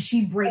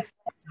she breaks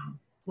it down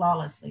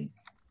flawlessly.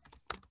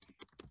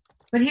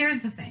 But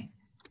here's the thing,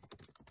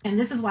 and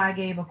this is why I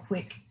gave a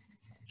quick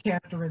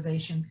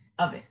characterization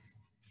of it.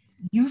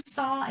 You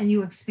saw and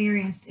you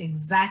experienced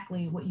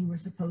exactly what you were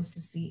supposed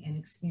to see and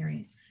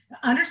experience. Now,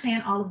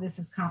 understand all of this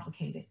is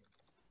complicated.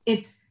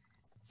 It's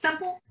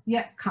simple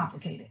yet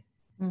complicated,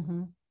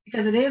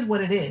 because it is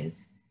what it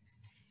is.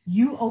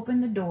 You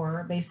opened the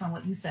door based on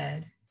what you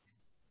said.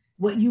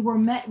 What you were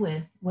met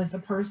with was the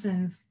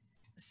person's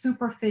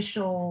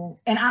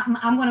superficial, and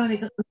I'm going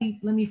to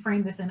let me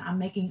frame this, and I'm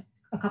making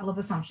a couple of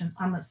assumptions.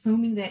 I'm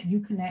assuming that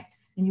you connect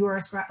and you are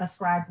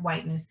ascribed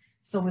whiteness.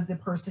 So is the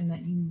person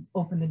that you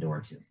opened the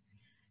door to.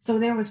 So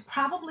there was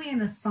probably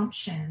an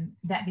assumption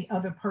that the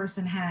other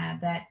person had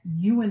that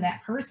you and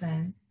that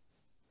person,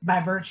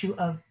 by virtue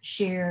of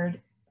shared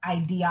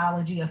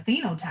ideology of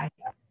phenotype,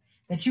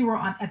 that you were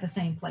on at the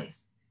same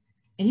place.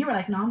 And you were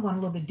like, no, I'm going a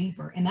little bit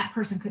deeper. And that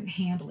person couldn't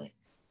handle it.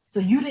 So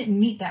you didn't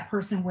meet that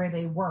person where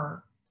they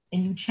were,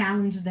 and you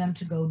challenged them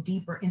to go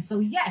deeper. And so,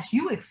 yes,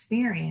 you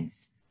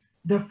experienced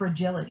the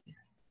fragility.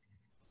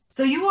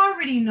 So you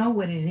already know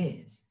what it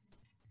is.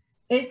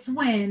 It's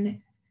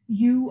when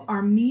you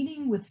are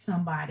meeting with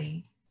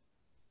somebody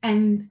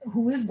and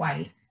who is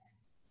white,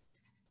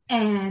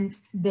 and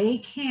they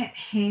can't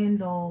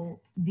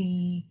handle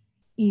the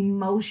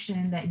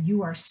emotion that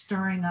you are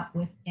stirring up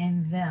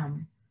within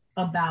them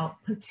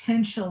about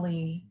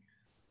potentially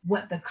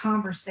what the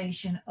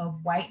conversation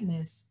of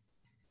whiteness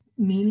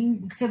meaning,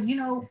 because, you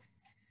know,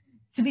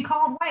 to be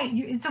called white,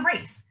 it's a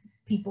race,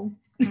 people.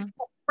 Mm-hmm.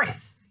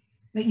 Race.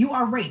 That you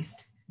are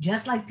raced,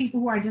 just like people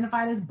who are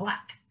identified as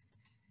Black.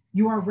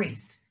 You are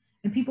raced,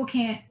 and people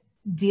can't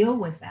deal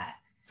with that.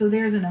 So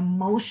there's an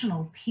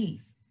emotional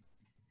piece.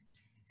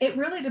 It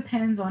really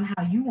depends on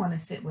how you want to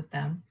sit with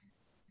them.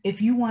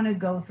 If you want to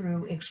go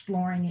through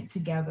exploring it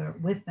together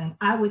with them,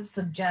 I would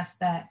suggest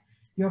that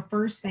your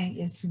first thing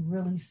is to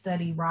really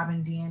study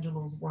Robin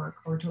DiAngelo's work,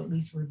 or to at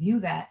least review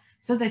that,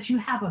 so that you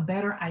have a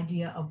better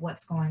idea of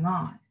what's going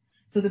on.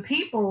 So the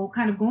people,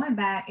 kind of going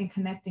back and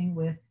connecting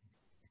with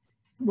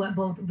what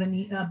both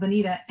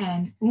Bonita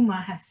and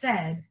Uma have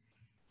said,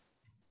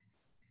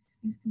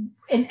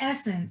 in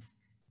essence,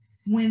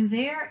 when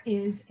there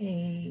is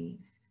a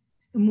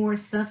more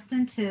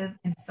substantive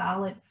and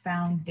solid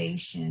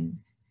foundation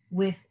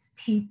with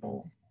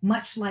people,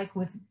 much like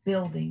with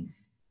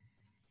buildings,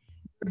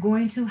 you're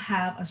going to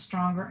have a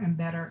stronger and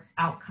better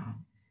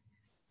outcome.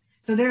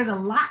 So there's a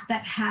lot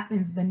that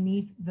happens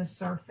beneath the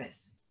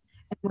surface.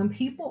 And when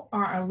people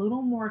are a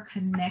little more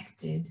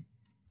connected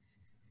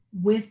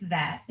with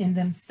that in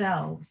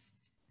themselves,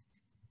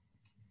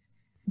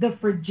 the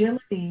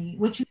fragility,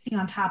 what you see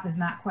on top is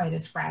not quite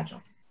as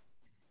fragile.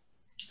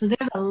 So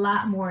there's a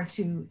lot more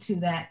to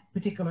that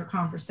particular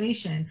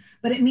conversation,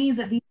 but it means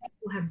that these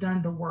people have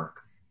done the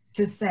work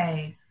to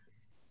say,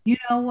 you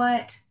know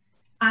what,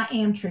 I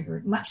am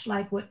triggered, much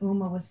like what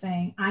Uma was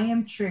saying. I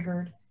am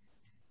triggered,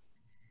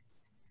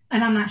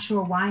 and I'm not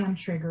sure why I'm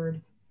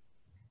triggered,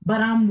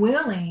 but I'm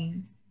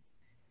willing,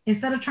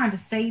 instead of trying to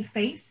save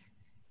face,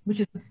 which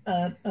is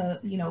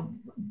you know,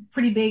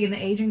 pretty big in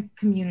the Asian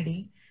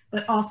community,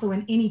 but also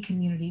in any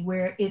community,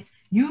 where it's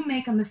you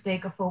make a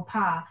mistake, a faux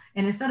pas,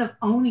 and instead of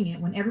owning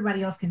it when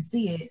everybody else can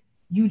see it,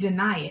 you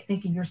deny it,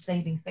 thinking you're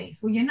saving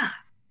face. Well, you're not,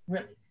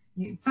 really.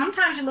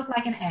 Sometimes you look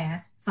like an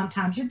ass,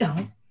 sometimes you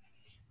don't.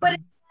 But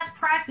it's best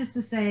practice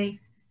to say,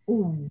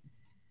 ooh,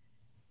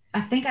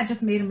 I think I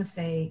just made a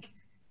mistake.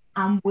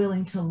 I'm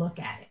willing to look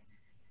at it.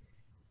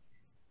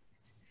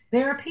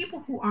 There are people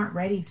who aren't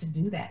ready to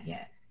do that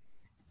yet.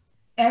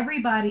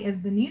 Everybody, as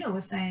Bonita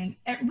was saying,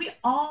 we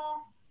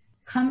all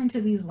come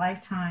into these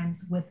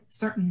lifetimes with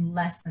certain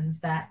lessons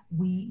that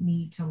we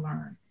need to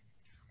learn,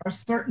 or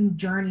certain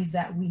journeys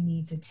that we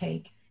need to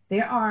take.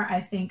 There are,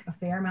 I think, a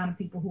fair amount of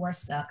people who are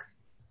stuck.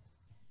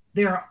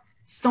 There are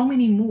so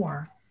many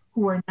more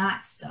who are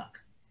not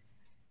stuck.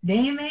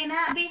 They may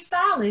not be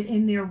solid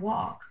in their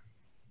walk,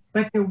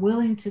 but they're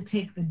willing to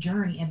take the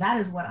journey. And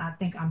that is what I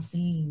think I'm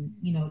seeing,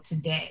 you know,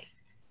 today.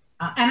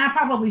 And I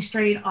probably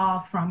strayed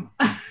off from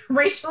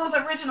Rachel's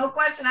original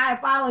question. I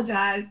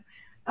apologize.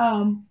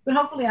 But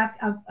hopefully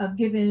I've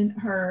given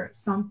her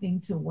something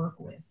to work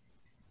with.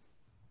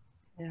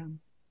 Yeah.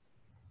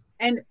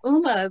 And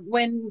Uma,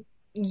 when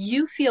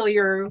you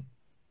feel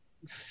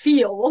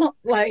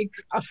like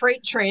a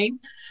freight train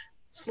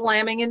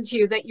slamming into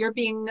you, that you're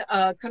being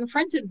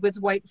confronted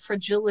with white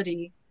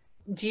fragility,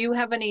 do you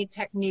have any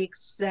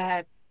techniques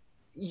that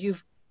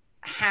you've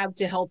had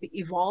to help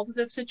evolve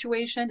the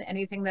situation?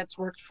 Anything that's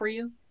worked for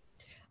you?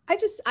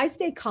 I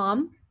stay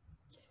calm.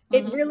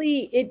 Mm-hmm. It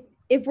really,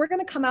 if we're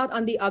going to come out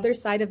on the other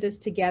side of this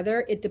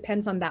together, it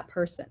depends on that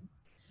person.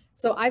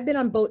 So I've been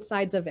on both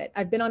sides of it.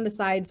 I've been on the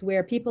sides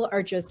where people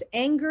are just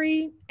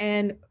angry.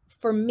 And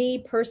for me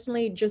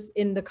personally, just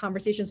in the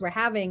conversations we're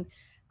having,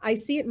 I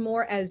see it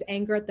more as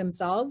anger at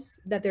themselves,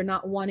 that they're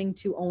not wanting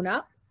to own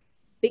up.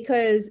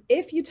 Because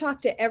if you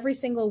talk to every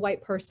single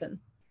white person,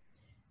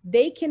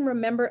 they can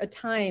remember a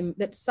time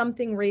that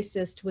something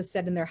racist was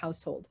said in their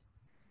household.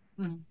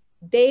 Mm-hmm.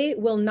 They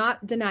will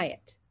not deny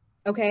it.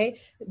 Okay.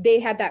 They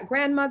had that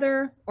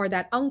grandmother or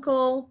that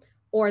uncle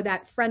or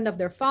that friend of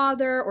their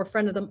father or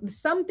friend of them.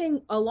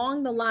 Something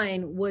along the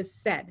line was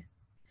said,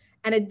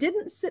 and it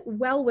didn't sit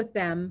well with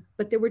them,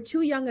 but they were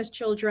too young as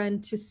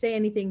children to say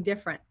anything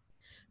different.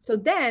 So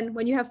then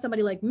when you have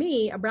somebody like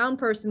me, a brown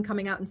person,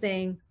 coming out and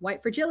saying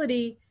white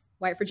fragility,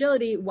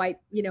 white,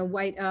 you know,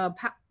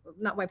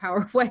 not white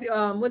power, white,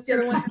 what's the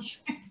other one?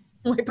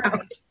 White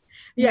power.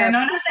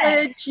 Yeah,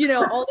 privilege, you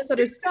know, all this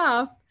other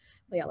stuff.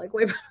 Yeah, like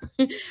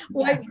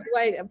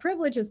white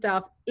privilege and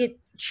stuff. It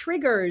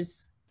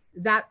triggers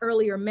that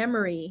earlier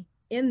memory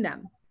in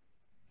them.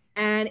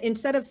 And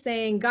instead of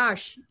saying,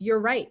 gosh, you're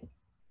right.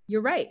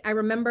 I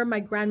remember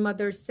my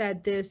grandmother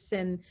said this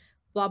and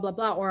blah, blah,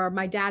 blah, or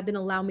my dad didn't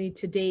allow me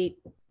to date,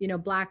 you know,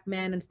 Black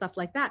men and stuff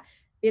like that.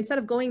 Instead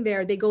of going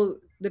there, they go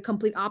the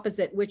complete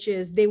opposite, which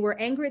is they were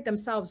angry at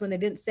themselves when they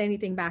didn't say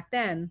anything back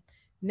then.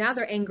 Now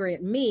they're angry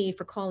at me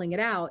for calling it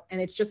out,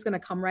 and it's just going to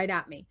come right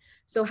at me.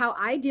 So how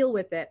I deal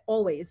with it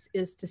always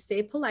is to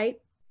stay polite,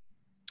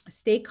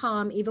 stay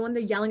calm, even when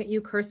they're yelling at you,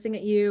 cursing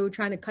at you,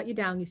 trying to cut you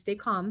down, you stay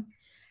calm.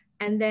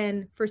 And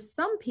then for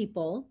some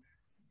people,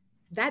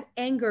 that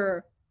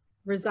anger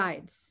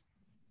resides.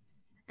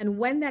 And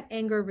when that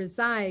anger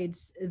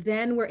resides,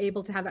 then we're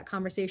able to have that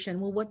conversation.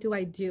 Well, what do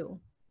I do?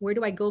 Where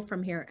do I go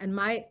from here? And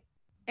my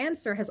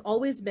answer has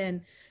always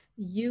been,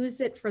 use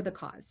it for the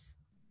cause.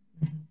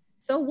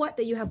 So what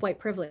that you have white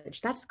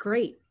privilege? That's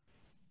great.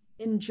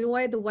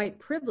 Enjoy the white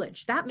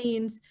privilege. That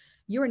means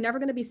you are never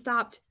going to be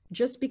stopped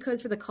just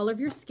because for the color of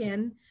your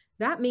skin.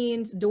 That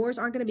means doors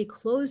aren't going to be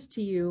closed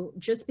to you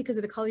just because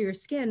of the color of your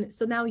skin.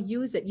 So now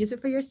use it. Use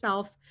it for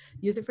yourself.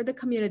 Use it for the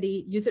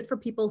community. Use it for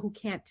people who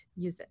can't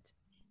use it.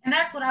 And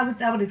that's what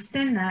I would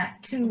extend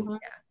that to,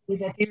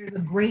 that there's a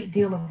great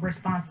deal of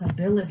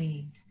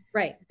responsibility.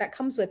 Right. That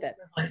comes with it.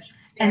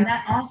 And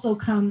that also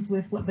comes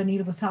with what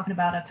Bonita was talking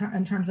about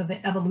in terms of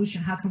the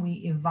evolution. How can we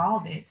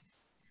evolve it?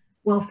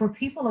 Well, for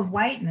people of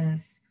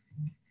whiteness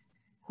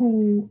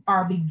who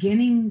are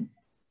beginning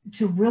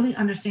to really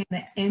understand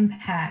the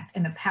impact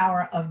and the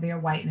power of their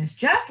whiteness,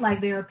 just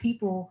like there are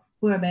people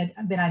who have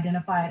been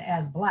identified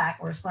as Black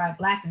or ascribed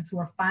Blackness who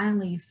are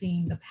finally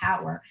seeing the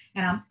power.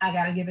 And I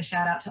got to give a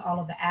shout out to all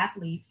of the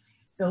athletes,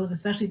 those,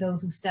 especially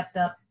those who stepped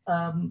up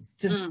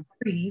to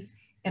Freeze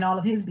and all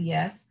of his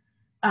BS.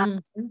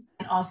 And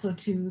also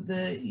to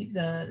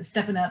the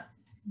stepping up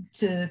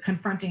to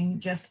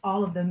confronting just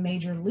all of the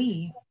major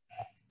leagues,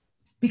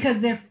 because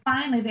they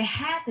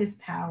had this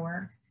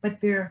power, but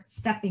they're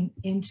stepping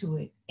into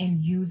it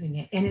and using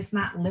it, and it's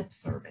not lip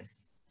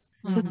service.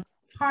 So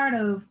part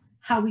of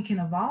how we can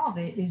evolve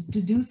it is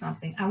to do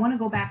something. I want to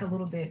go back a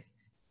little bit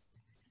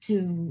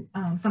to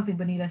something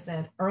Bonita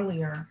said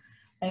earlier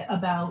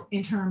about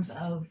in terms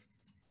of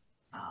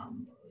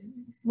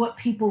what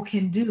people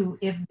can do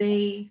if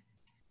they,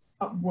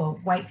 well,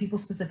 white people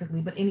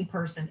specifically, but any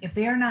person, if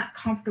they're not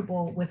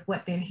comfortable with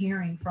what they're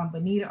hearing from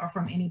Bonita or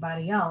from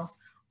anybody else,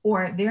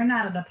 or they're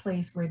not at a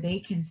place where they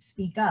can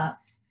speak up,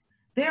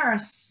 there are,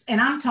 and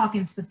I'm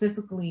talking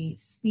specifically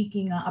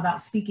speaking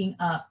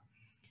up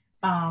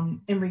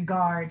in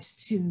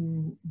regards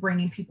to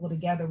bringing people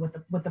together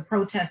with the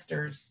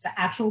protesters, the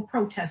actual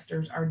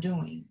protesters are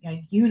doing,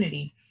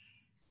 unity.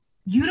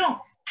 You don't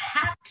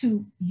have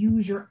to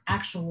use your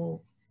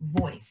actual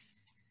voice.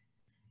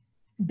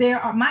 There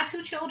are my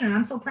two children,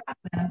 I'm so proud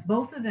of them.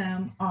 Both of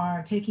them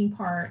are taking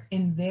part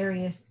in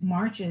various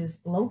marches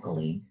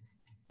locally,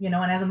 and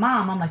as a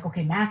mom, I'm like,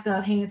 okay, mask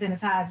up, hand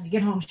sanitize, when you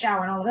get home,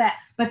 shower and all of that,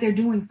 but they're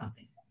doing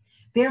something.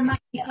 There might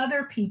be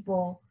other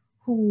people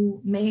who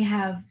may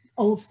have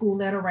old school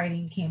letter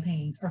writing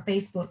campaigns or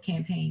Facebook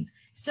campaigns.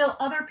 Still,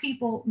 other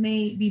people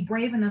may be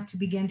brave enough to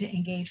begin to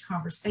engage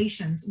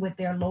conversations with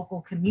their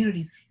local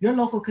communities. Your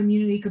local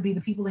community could be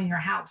the people in your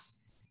house.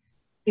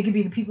 It could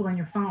be the people on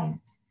your phone.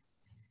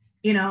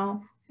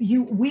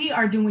 We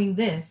are doing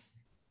this.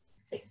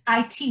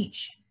 I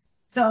teach.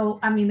 So,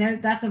 I mean,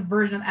 that's a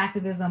version of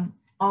activism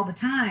all the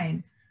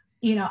time.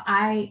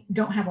 I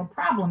don't have a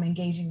problem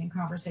engaging in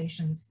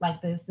conversations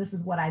like this. This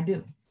is what I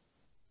do.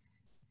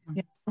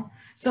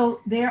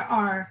 So there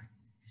are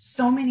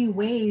so many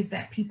ways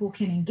that people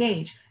can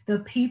engage. The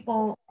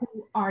people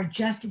who are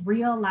just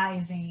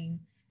realizing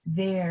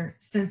their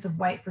sense of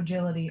white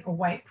fragility or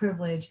white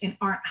privilege and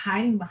aren't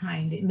hiding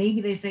behind it.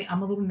 Maybe they say,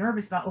 I'm a little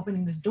nervous about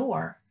opening this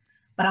door,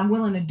 but I'm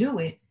willing to do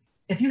it.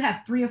 If you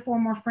have 3 or 4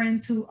 more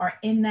friends who are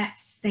in that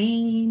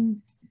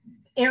same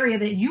area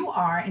that you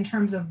are in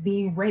terms of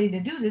being ready to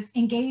do this,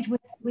 engage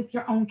with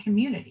your own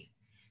community.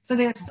 So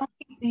there are so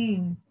many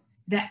things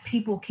that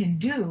people can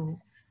do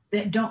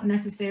that don't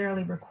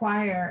necessarily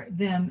require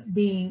them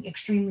being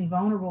extremely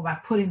vulnerable by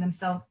putting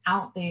themselves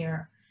out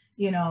there,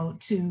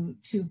 to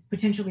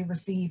potentially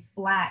receive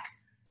flack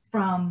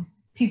from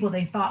people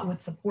they thought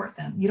would support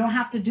them. You don't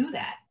have to do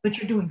that, but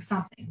you're doing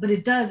something. But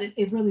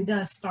it really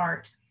does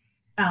start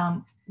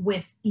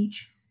with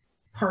each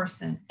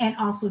person, and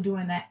also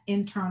doing that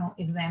internal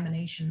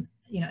examination,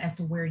 as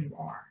to where you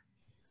are.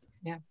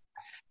 Yeah.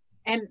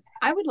 And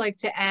I would like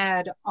to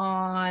add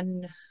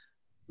on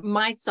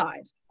my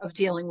side of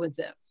dealing with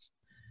this.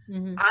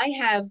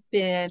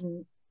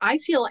 I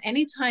feel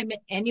anytime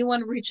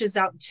anyone reaches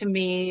out to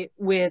me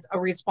with a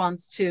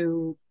response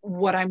to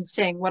what I'm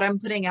saying, what I'm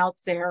putting out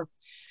there,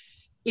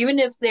 even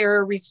if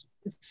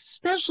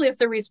especially if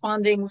they're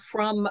responding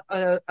from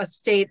a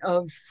state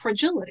of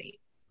fragility,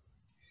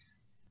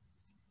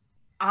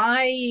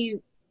 I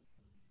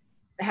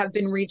have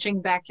been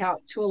reaching back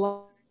out to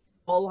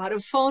a lot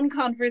of phone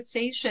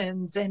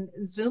conversations and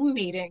Zoom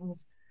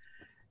meetings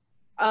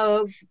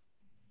of,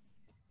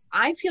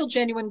 I feel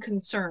genuine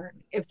concern.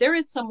 If there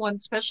is someone,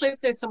 especially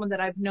if there's someone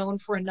that I've known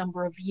for a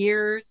number of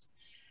years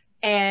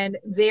and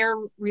they're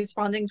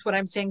responding to what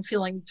I'm saying,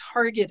 feeling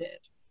targeted,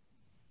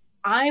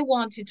 I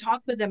want to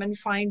talk with them and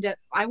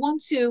I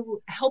want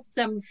to help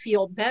them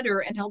feel better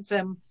and help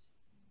them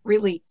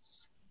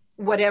release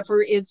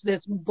whatever is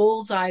this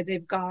bullseye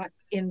they've got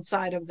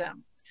inside of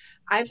them.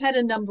 I've had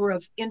a number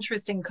of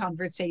interesting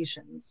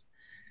conversations.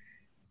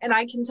 And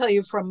I can tell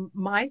you from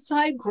my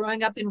side,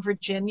 growing up in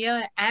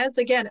Virginia, as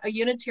again, a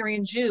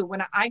Unitarian Jew,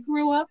 when I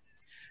grew up,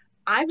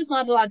 I was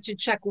not allowed to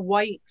check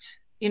white.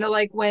 You know,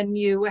 like when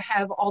you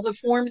have all the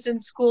forms in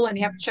school and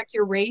you have to check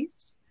your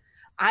race,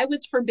 I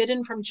was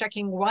forbidden from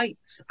checking white.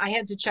 I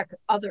had to check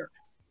other,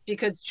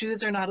 because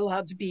Jews are not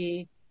allowed to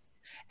be.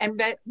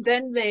 And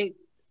then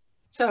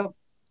so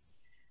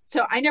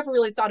I never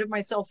really thought of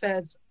myself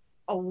as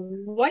a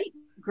white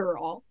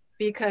girl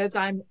because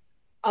I'm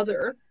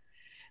other.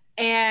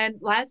 And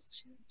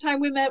last time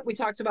we met, we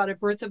talked about A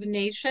Birth of a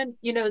Nation.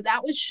 You know,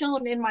 that was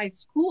shown in my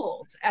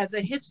schools as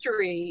a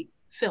history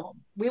film.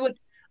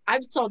 I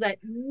saw that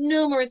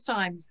numerous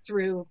times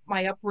through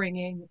my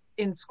upbringing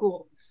in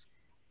schools.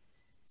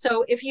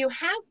 So if you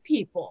have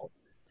people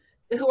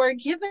who are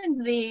given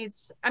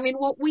these, I mean,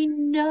 what we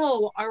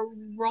know are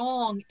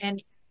wrong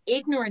and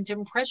ignorant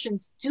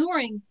impressions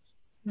during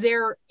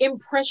their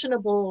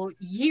impressionable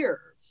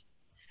years,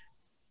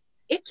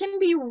 it can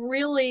be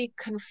really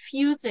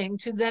confusing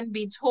to then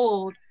be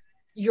told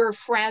you're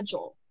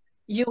fragile,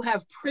 you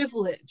have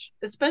privilege,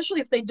 especially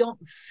if they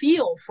don't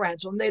feel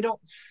fragile and they don't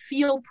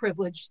feel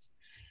privileged.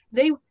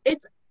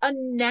 It's a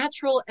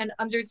natural and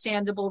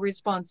understandable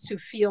response to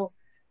feel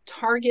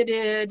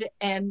targeted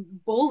and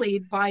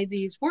bullied by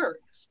these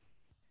words.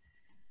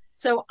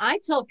 So I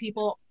tell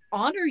people,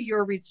 honor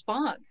your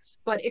response,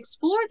 but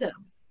explore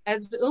them.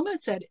 As Uma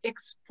said,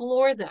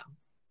 explore them.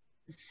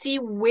 See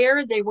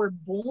where they were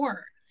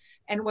born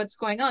and what's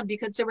going on,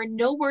 because there were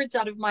no words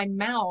out of my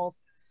mouth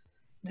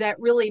that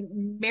really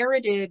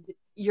merited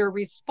your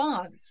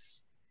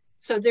response.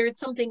 So there's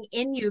something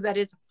in you that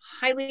is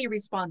highly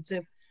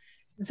responsive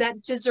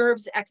that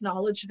deserves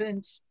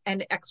acknowledgement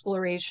and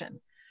exploration.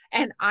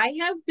 And I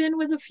have been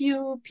with a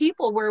few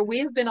people where we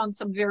have been on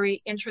some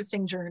very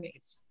interesting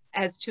journeys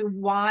as to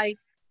why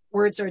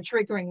words are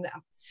triggering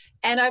them.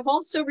 And I've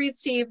also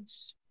received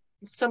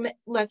some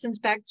lessons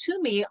back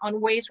to me on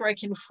ways where I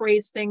can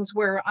phrase things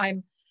where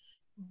I'm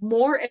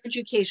more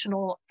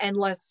educational and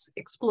less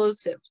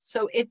explosive.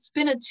 So it's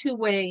been a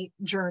two-way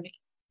journey.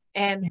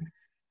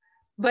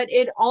 But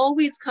it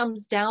always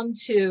comes down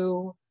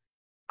to,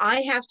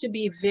 I have to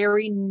be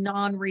very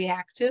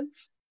non-reactive,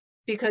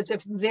 because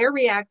if they're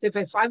reactive,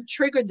 if I've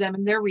triggered them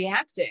and they're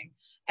reacting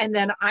and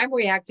then I'm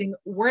reacting,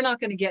 we're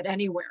not going to get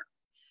anywhere.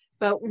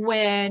 But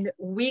when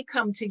we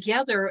come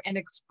together and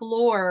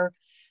explore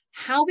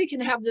how we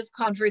can have this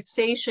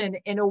conversation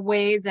in a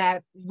way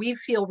that we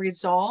feel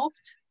resolved,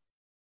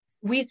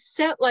 we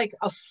set like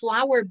a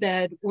flower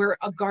bed where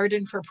a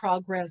garden for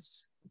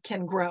progress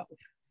can grow.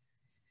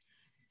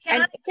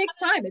 And it takes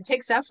time, it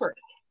takes effort.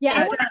 Yeah,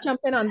 I want to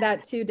jump in on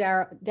that too,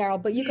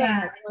 Daryl, but you go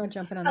ahead. I want to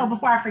jump in on that. So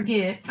before I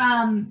forget,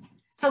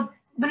 so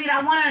Bonita,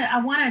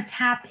 I want to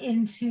tap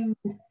into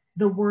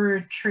the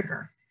word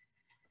trigger.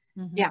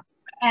 Mm-hmm. Yeah.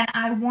 And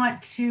I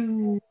want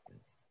to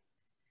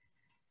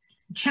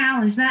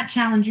not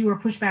challenge you or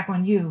push back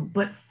on you,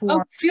 but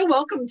feel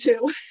welcome to.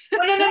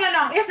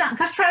 No, it's not,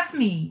 because trust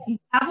me,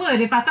 I would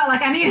if I felt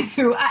like I needed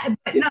to.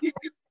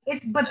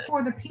 But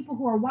for the people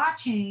who are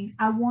watching,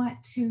 I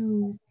want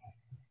to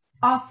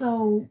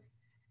also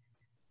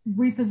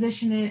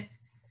reposition it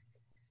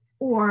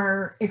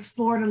or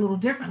explore it a little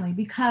differently,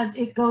 because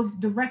it goes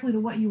directly to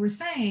what you were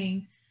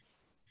saying.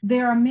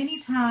 There are many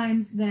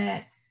times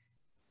that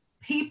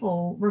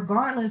people,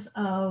 regardless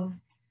of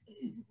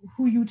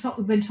who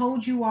been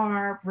told you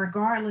are,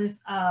 regardless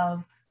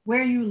of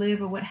where you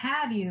live or what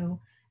have you,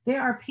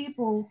 there are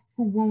people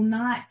who will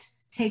not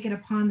take it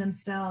upon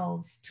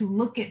themselves to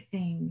look at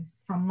things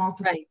from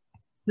multiple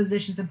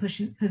positions and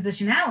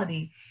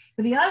positionality.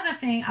 But the other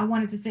thing I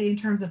wanted to say in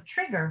terms of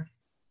trigger,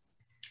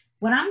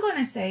 what I'm going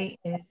to say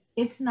is,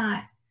 it's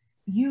not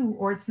you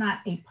or it's not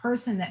a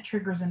person that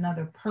triggers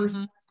another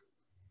person.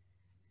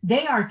 Mm-hmm.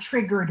 They are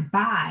triggered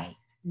by.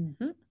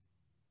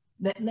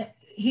 Mm-hmm.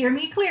 Hear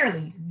me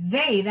clearly.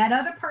 That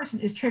other person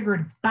is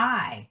triggered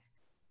by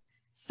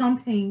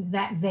something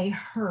that they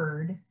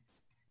heard,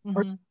 mm-hmm.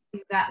 or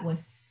that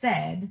was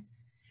said,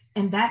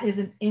 and that is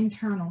an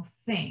internal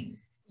thing.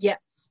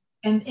 Yes.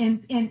 And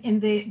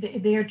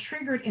they are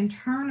triggered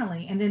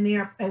internally, and then they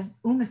are, as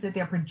Uma said,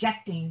 they're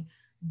projecting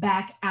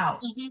back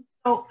out. Mm-hmm.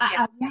 So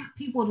I want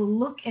people to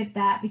look at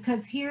that,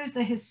 because here's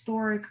the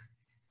historic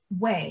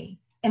way,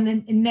 and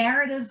then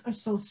narratives are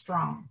so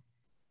strong,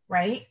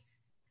 right?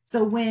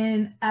 So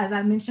when, as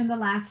I mentioned the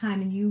last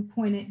time, and you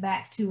pointed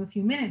back to a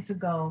few minutes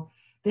ago,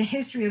 the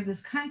history of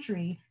this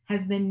country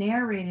has been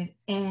narrated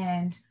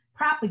and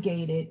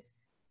propagated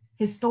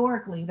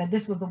historically that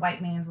this was the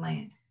white man's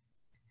land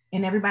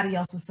and everybody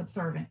else was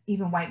subservient,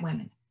 even white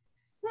women.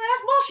 Well,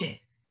 that's bullshit.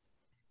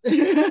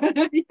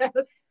 Yes.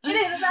 It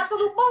is. It's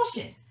absolute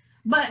bullshit.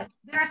 But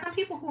there are some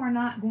people who are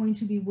not going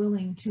to be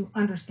willing to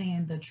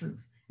understand the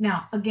truth.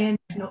 Now, again,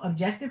 there's no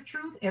objective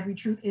truth. Every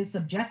truth is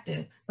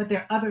subjective, but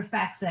there are other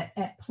facts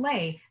at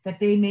play that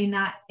they may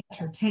not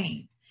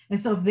entertain.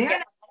 And so if they're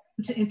not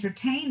able to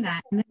entertain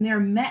that, and then they're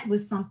met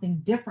with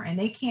something different and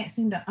they can't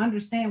seem to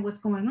understand what's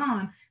going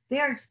on,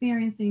 they're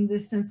experiencing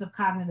this sense of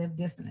cognitive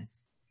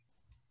dissonance.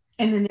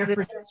 And then their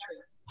fragility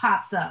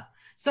pops up.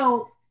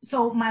 So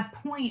my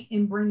point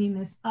in bringing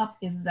this up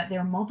is that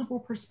there are multiple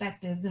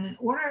perspectives, and in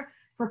order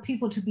for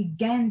people to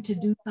begin to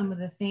do some of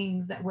the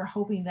things that we're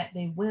hoping that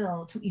they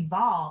will, to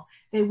evolve,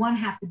 they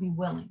have to be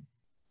willing.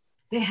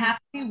 They have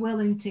to be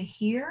willing to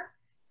hear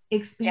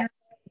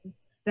experiences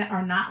that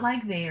are not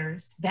like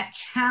theirs, that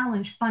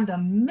challenge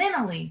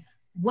fundamentally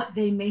what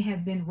they may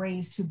have been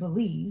raised to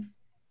believe,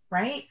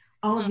 right?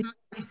 All of these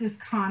racist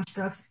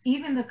constructs,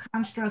 even the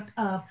construct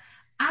of,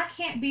 I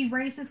can't be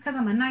racist because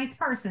I'm a nice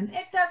person.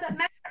 It doesn't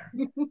matter.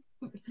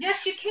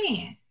 Yes, you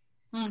can.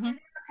 There's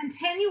a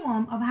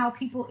continuum of how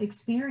people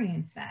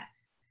experience that.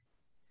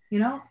 You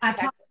know, I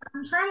talk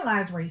about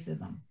internalized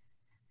racism.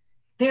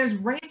 There's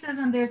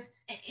racism, there's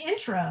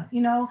intra,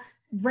 you know,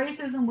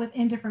 racism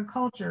within different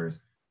cultures,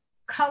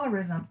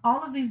 colorism,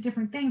 all of these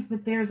different things,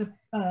 but there's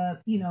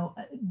you know,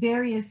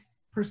 various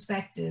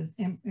perspectives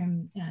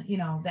and you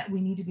know, that we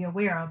need to be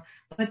aware of.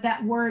 But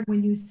that word,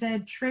 when you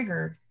said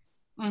triggered,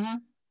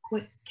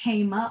 what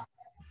came up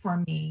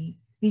for me,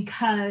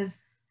 because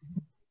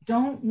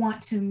don't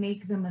want to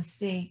make the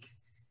mistake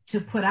to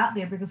put out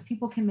there, because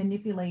people can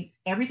manipulate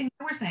everything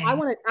that we're saying. I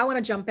want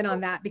to jump in on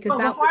that, because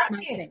that was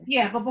my thing.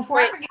 Yeah, but before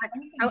I forget,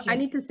 I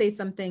need to say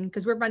something,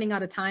 because we're running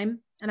out of time,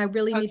 and I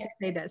really need to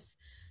say this.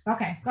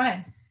 Okay, go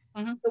ahead.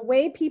 The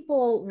way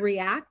people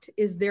react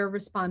is their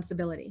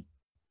responsibility.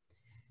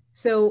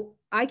 So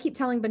I keep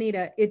telling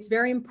Bonita, it's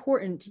very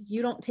important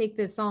you don't take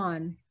this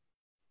on,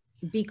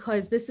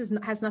 because this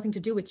has nothing to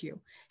do with you.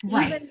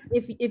 Right. Even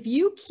if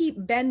you keep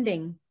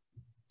bending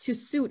to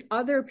suit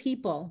other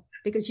people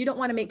because you don't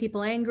want to make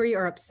people angry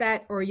or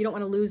upset, or you don't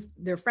want to lose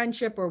their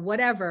friendship or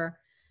whatever,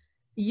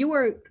 you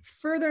are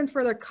further and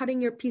further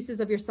cutting your pieces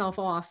of yourself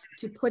off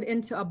to put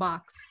into a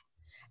box.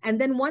 And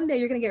then one day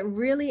you're going to get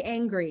really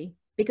angry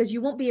because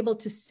you won't be able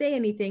to say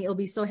anything. It'll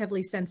be so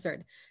heavily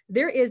censored.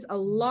 There is a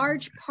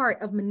large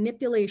part of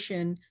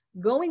manipulation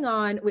going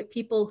on with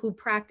people who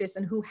practice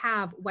and who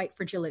have white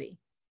fragility.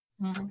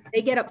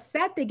 They get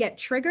upset, they get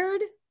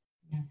triggered,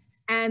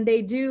 and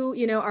they do,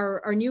 you know,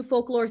 our new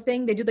folklore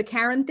thing. They do the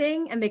Karen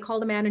thing, and they call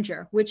the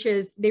manager, which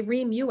is they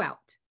ream you out.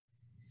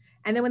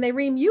 And then when they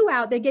ream you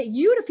out, they get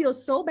you to feel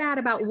so bad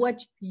about what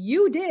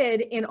you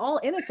did in all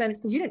innocence,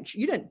 because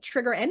you didn't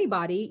trigger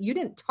anybody. You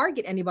didn't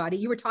target anybody.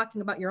 You were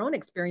talking about your own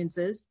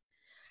experiences.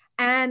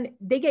 And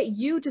they get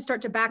you to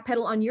start to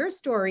backpedal on your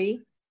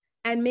story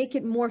and make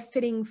it more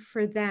fitting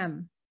for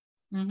them.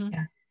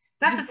 Yeah.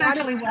 That's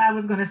essentially what I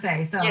was going to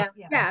say. So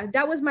yeah,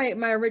 that was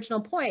my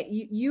original point.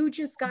 You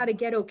just got to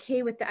get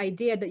okay with the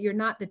idea that you're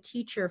not the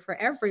teacher for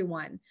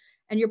everyone.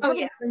 And you're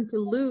probably going to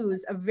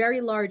lose a very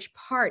large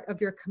part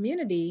of your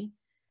community.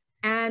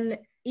 And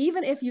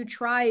even if you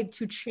tried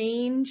to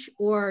change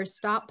or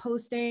stop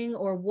posting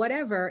or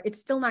whatever, it's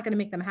still not going to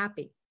make them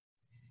happy.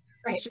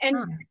 Right. And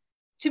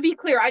to be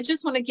clear, I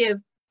just want to give,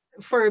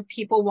 for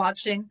people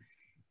watching,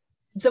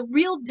 the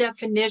real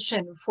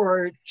definition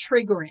for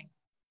triggering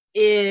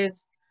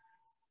is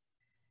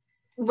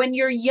when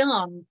you're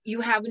young,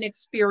 you have an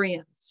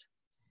experience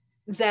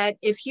that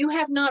if you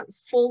have not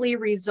fully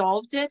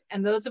resolved it,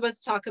 and those of us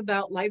talk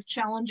about life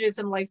challenges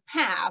and life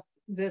path,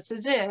 this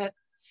is it.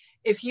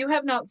 If you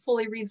have not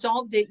fully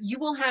resolved it, you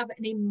will have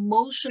an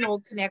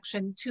emotional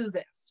connection to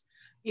this.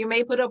 You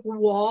may put up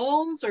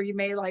walls, or you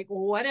may like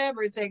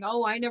whatever, saying,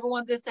 oh, I never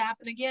want this to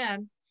happen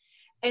again.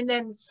 And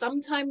then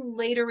sometime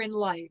later in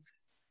life,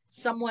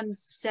 someone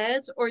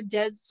says or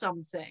does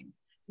something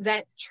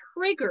that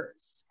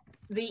triggers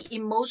the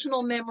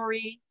emotional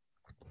memory,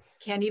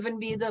 can even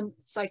be the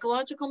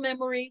psychological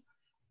memory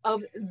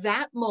of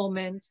that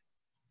moment.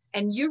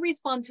 And you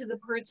respond to the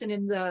person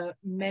in the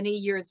many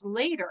years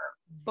later,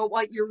 but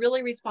what you're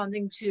really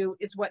responding to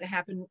is what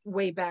happened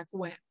way back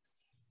when.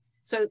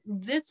 So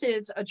this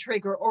is a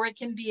trigger, or it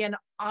can be an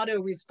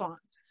auto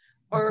response.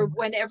 Or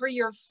whenever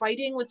you're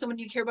fighting with someone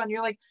you care about, and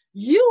you're like,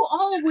 you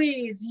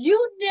always,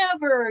 you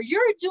never,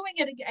 you're doing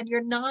it again, and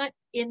you're not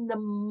in the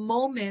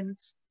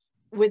moment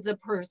with the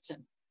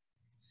person.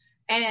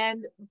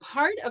 And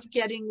part of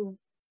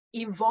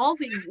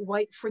evolving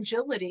white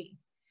fragility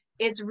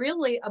is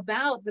really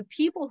about the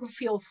people who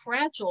feel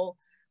fragile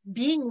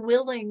being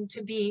willing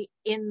to be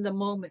in the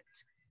moment.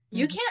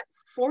 You can't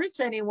force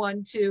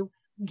anyone to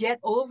get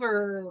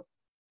over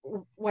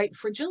white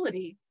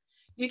fragility.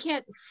 You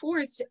can't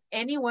force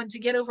anyone to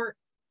get over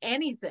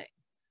anything.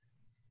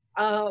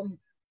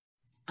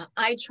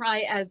 I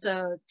try as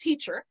a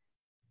teacher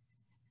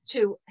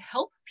to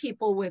help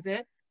people with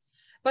it.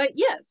 But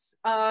yes,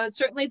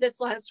 certainly this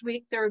last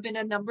week, there have been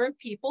a number of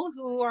people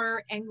who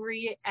are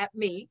angry at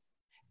me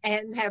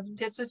and have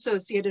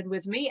disassociated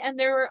with me. And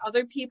there are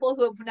other people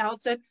who have now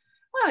said,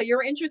 wow,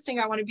 you're interesting.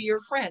 I want to be your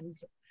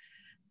friends.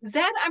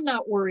 That I'm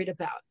not worried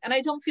about. And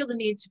I don't feel the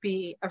need to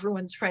be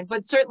everyone's friend.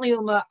 But certainly,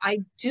 Uma, I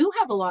do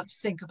have a lot to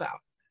think about.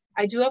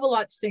 I do have a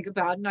lot to think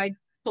about. And I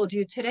told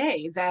you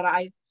today that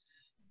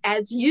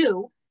as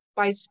you,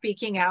 by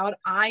speaking out,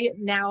 I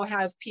now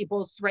have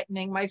people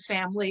threatening my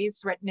family,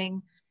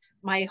 threatening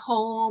my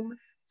home,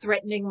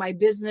 threatening my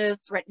business,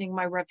 threatening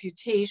my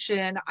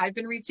reputation. I've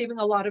been receiving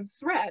a lot of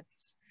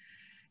threats.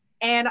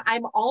 And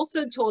I'm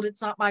also told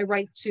it's not my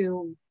right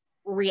to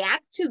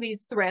react to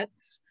these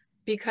threats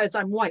because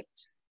I'm white.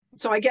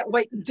 So I get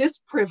white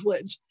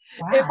disprivilege.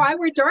 Wow. If I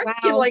were dark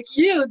skinned like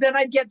you, then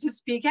I'd get to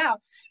speak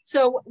out.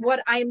 So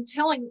what I'm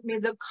telling me,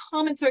 the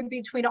common thread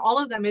between all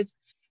of them is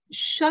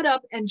shut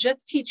up and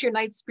just teach your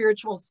nice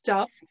spiritual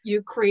stuff,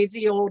 you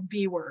crazy old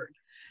B word.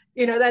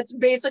 You know, that's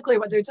basically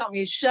what they're telling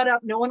me. Shut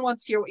up. No one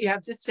wants to hear what you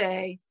have to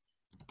say.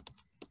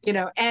 You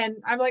know, and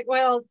I'm like,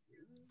 well,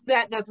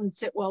 that doesn't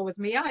sit well with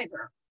me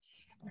either.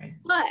 Right.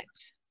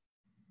 But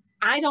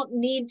I don't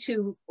need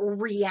to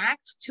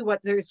react to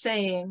what they're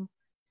saying,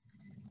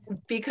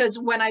 because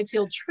when I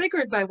feel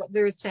triggered by what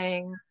they're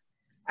saying,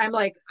 I'm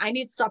like, I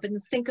need to stop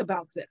and think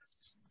about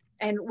this.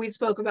 And we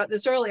spoke about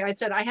this earlier. I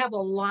said, I have a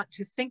lot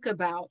to think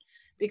about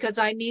because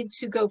I need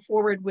to go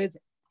forward with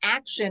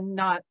action,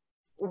 not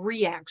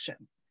reaction.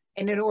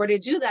 And in order to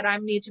do that, I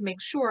need to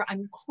make sure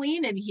I'm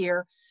clean in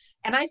here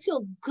and I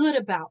feel good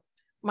about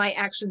my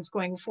actions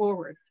going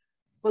forward.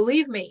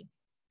 Believe me,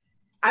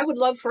 I would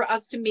love for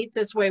us to meet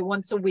this way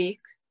once a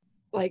week,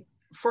 like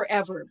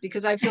forever,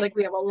 because I feel like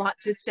we have a lot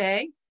to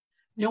say.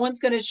 No one's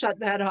going to shut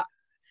that up.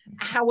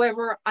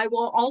 However, I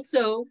will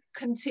also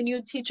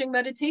continue teaching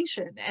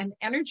meditation and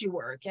energy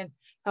work and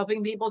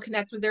helping people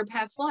connect with their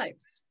past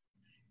lives.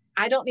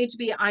 I don't need to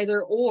be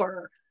either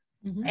or.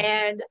 Mm-hmm.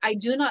 And I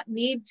do not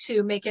need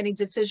to make any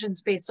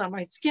decisions based on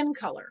my skin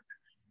color.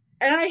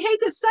 And I hate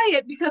to say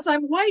it because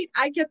I'm white,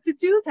 I get to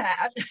do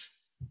that.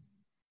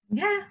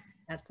 Yeah,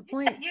 that's the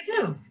point. You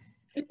do.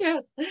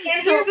 Yes.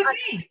 And so here's the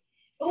thing.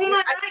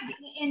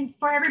 And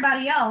for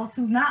everybody else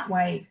who's not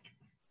white,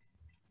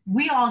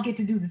 we all get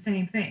to do the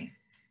same thing.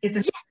 It's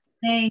a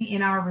thing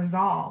in our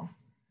resolve.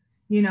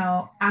 You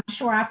know, I'm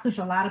sure I push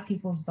a lot of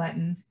people's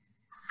buttons.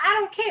 I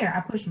don't care.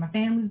 I push my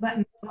family's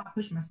buttons. I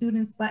push my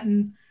students'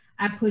 buttons.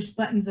 I push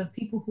buttons of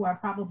people who I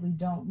probably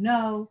don't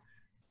know.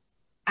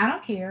 I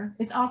don't care.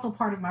 It's also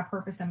part of my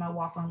purpose and my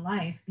walk on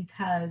life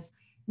because,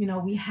 you know,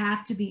 we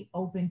have to be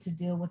open to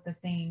deal with the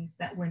things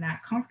that we're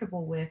not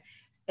comfortable with,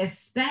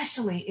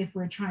 especially if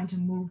we're trying to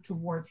move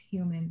towards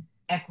human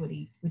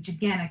equity, which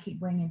again, I keep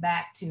bringing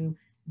back to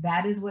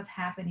that is what's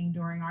happening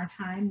during our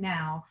time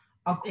now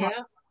across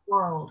the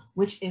world,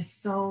 which is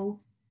so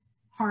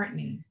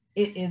heartening.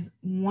 It is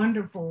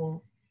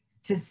wonderful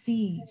to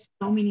see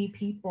so many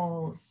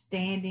people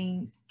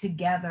standing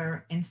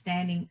together and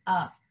standing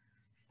up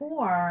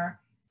for,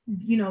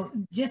 you know,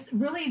 just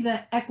really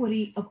the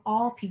equity of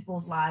all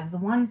people's lives. The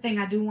one thing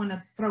I do want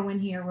to throw in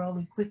here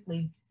really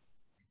quickly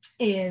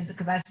is,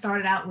 because I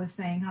started out with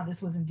saying how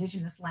this was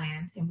indigenous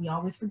land, and we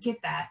always forget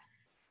that.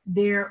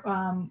 There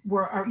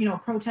were, you know,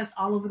 protests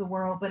all over the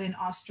world, but in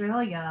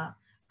Australia,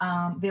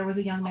 there was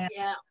a young man,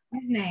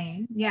 his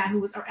name, who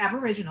was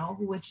Aboriginal,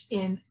 which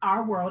in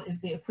our world is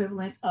the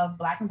equivalent of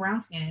Black and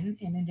brown skin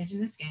and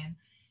indigenous skin.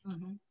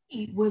 Mm-hmm.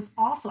 He was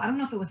also, I don't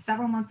know if it was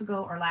several months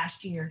ago or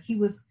last year, he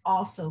was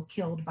also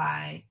killed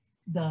by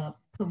the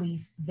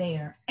police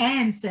there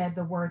and said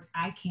the words,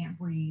 "I can't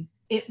breathe."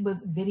 It was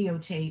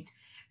videotaped.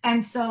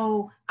 And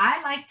so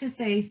I like to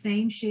say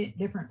same shit,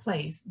 different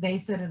place. They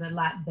said it a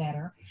lot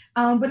better.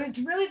 But it's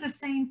really the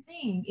same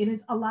thing. It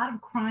is a lot of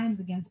crimes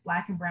against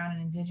Black and brown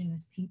and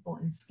indigenous people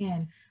and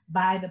skin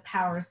by the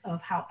powers of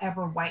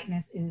however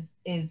whiteness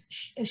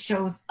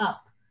shows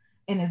up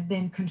and has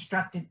been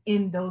constructed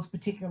in those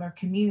particular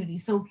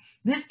communities. So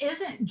this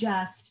isn't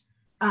just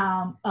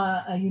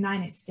a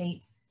United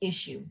States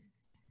issue.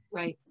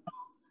 Right.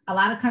 A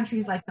lot of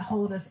countries like to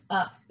hold us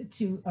up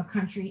to a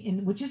country,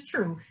 which is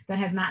true, that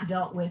has not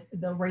dealt with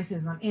the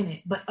racism in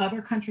it. But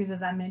other countries,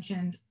 as I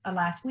mentioned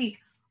last week,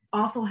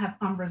 also have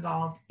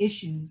unresolved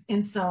issues.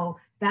 And so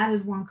that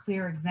is one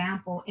clear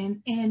example.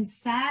 And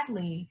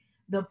sadly,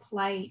 the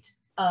plight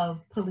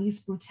of police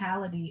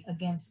brutality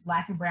against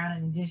Black and brown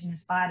and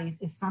indigenous bodies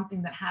is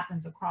something that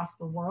happens across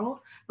the world,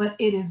 but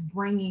it is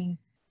bringing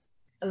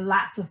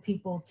lots of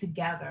people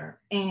together.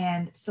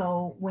 And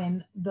so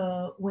when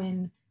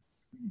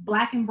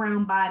Black and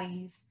brown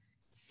bodies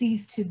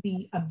cease to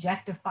be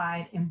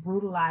objectified and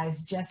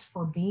brutalized just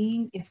for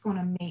being, it's going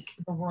to make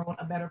the world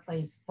a better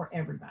place for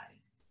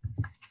everybody.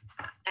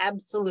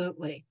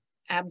 Absolutely.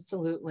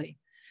 Absolutely.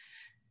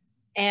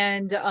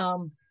 And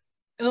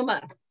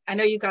Uma, I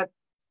know you got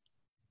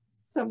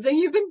something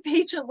you've been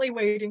patiently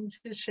waiting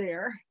to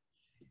share.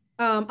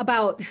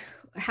 About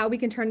how we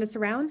can turn this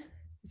around?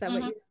 Is that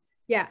what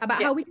you,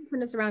 how we can turn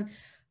this around.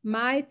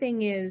 My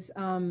thing is,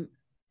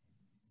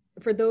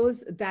 for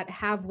those that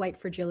have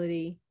white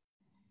fragility,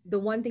 the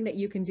one thing that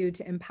you can do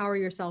to empower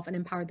yourself and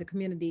empower the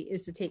community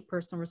is to take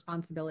personal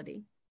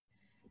responsibility.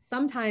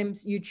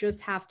 Sometimes you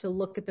just have to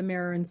look at the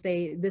mirror and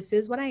say, this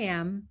is what I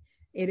am.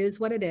 It is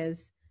what it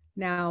is.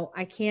 Now,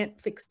 I can't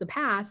fix the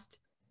past,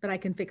 but I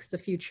can fix the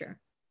future.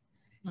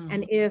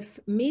 And if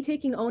me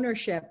taking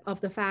ownership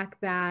of the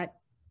fact that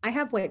I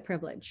have white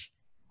privilege,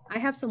 I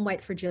have some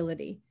white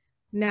fragility.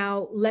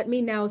 Now, let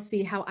me now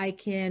see how I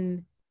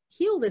can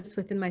heal this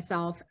within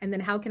myself. And then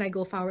how can I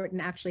go forward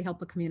and actually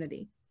help a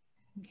community?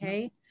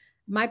 Okay.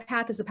 my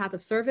path is a path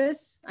of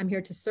service. I'm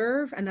here to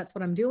serve, and that's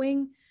what I'm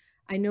doing.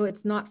 I know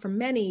it's not for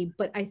many,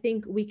 but I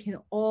think we can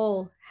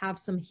all have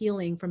some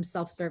healing from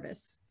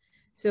self-service.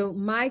 So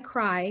my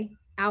cry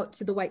out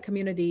to the white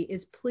community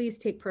is, please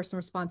take personal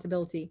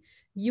responsibility.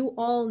 You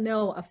all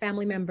know a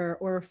family member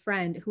or a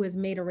friend who has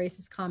made a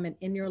racist comment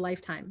in your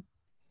lifetime.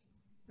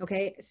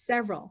 Okay,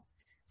 several.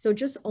 So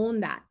just own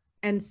that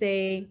and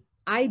say,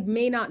 I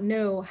may not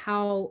know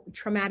how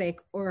traumatic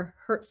or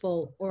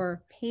hurtful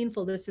or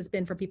painful this has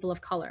been for people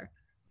of color,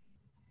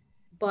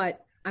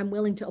 but I'm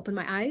willing to open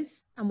my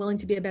eyes. I'm willing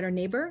to be a better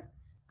neighbor.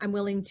 I'm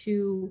willing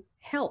to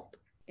help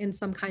in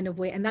some kind of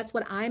way. And that's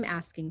what I'm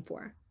asking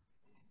for.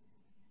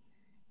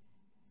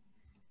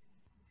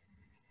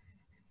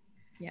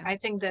 Yeah, I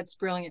think that's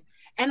brilliant.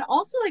 And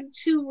also, like,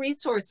 2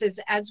 resources,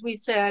 as we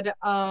said,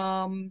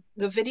 the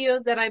video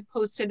that I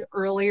posted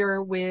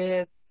earlier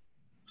with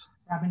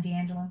Robin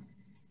DiAngelo.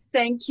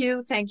 Thank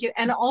you.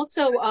 And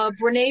also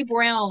Brene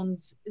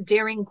Brown's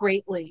Daring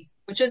Greatly,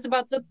 which is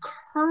about the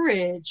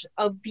courage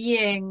of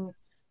being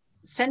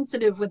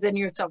sensitive within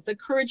yourself, the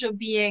courage of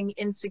being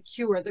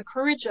insecure, the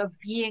courage of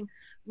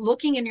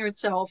looking in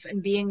yourself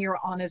and being your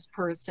honest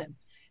person.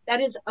 That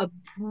is a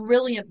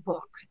brilliant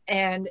book.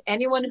 And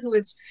anyone who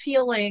is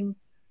feeling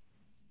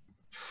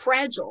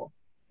fragile,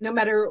 no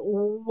matter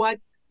what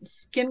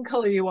skin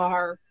color you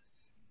are,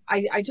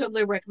 I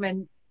totally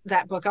recommend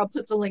that book. I'll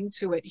put the link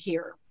to it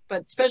here,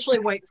 but especially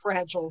white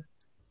fragile,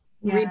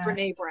 read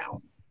Brene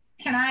Brown.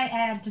 Can I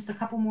add just a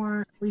couple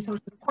more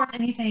resources? Of course,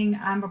 anything,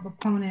 I'm a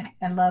proponent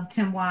and love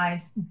Tim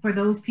Wise. For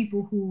those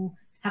people who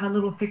have a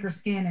little thicker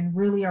skin and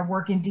really are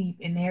working deep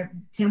in their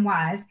Tim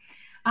Wise.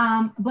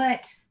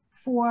 But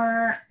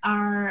for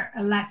our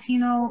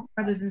Latino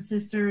brothers and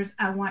sisters,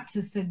 I want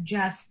to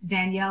suggest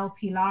Danielle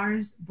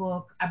Pilar's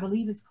book. I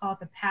believe it's called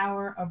The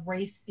Power of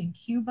Race in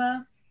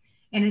Cuba.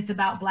 And it's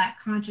about Black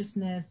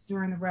consciousness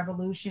during the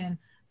revolution.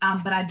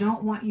 But I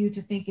don't want you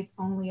to think it's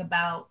only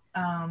about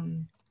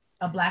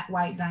a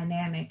Black-white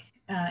dynamic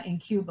in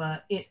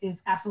Cuba. It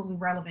is absolutely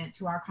relevant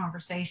to our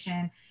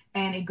conversation.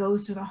 And it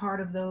goes to the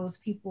heart of those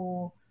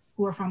people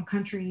who are from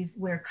countries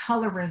where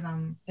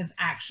colorism is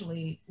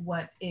actually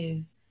what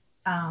is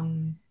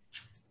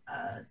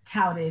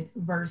touted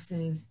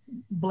versus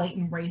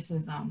blatant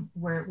racism,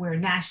 where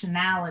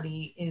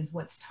nationality is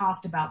what's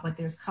talked about, but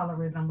there's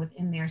colorism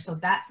within there. So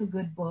that's a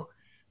good book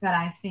that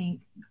I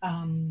think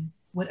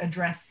would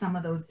address some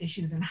of those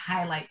issues and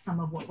highlight some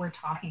of what we're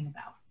talking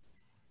about.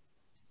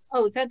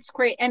 Oh, that's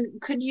great.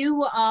 And could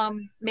you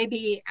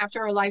maybe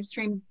after our live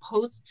stream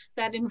post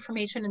that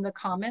information in the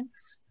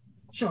comments?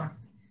 Sure.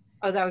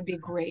 Oh, that would be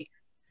great.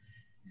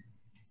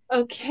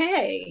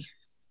 Okay.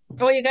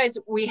 Well, you guys,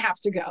 we have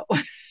to go.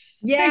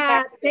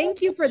 Yeah,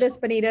 thank you for this,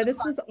 Bonita. This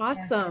was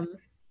awesome.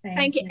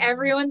 Thank you,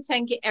 everyone.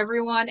 Thank you,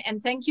 everyone.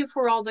 And thank you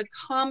for all the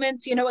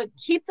comments. You know what?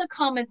 Keep the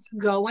comments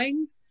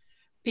going,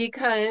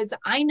 because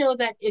I know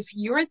that if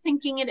you're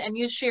thinking it and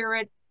you share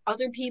it,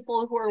 other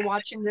people who are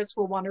watching this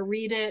will want to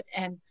read it.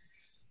 And,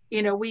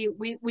 you know,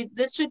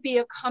 this should be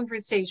a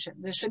conversation.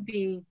 This should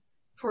be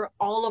for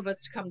all of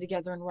us to come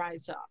together and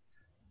rise up.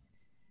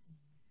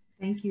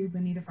 Thank you,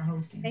 Bonita, for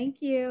hosting.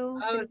 Thank you.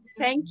 Oh,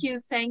 thank you,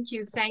 thank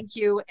you, thank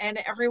you. And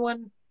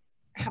everyone,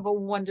 have a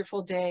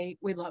wonderful day.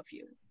 We love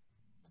you.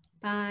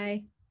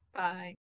 Bye. Bye.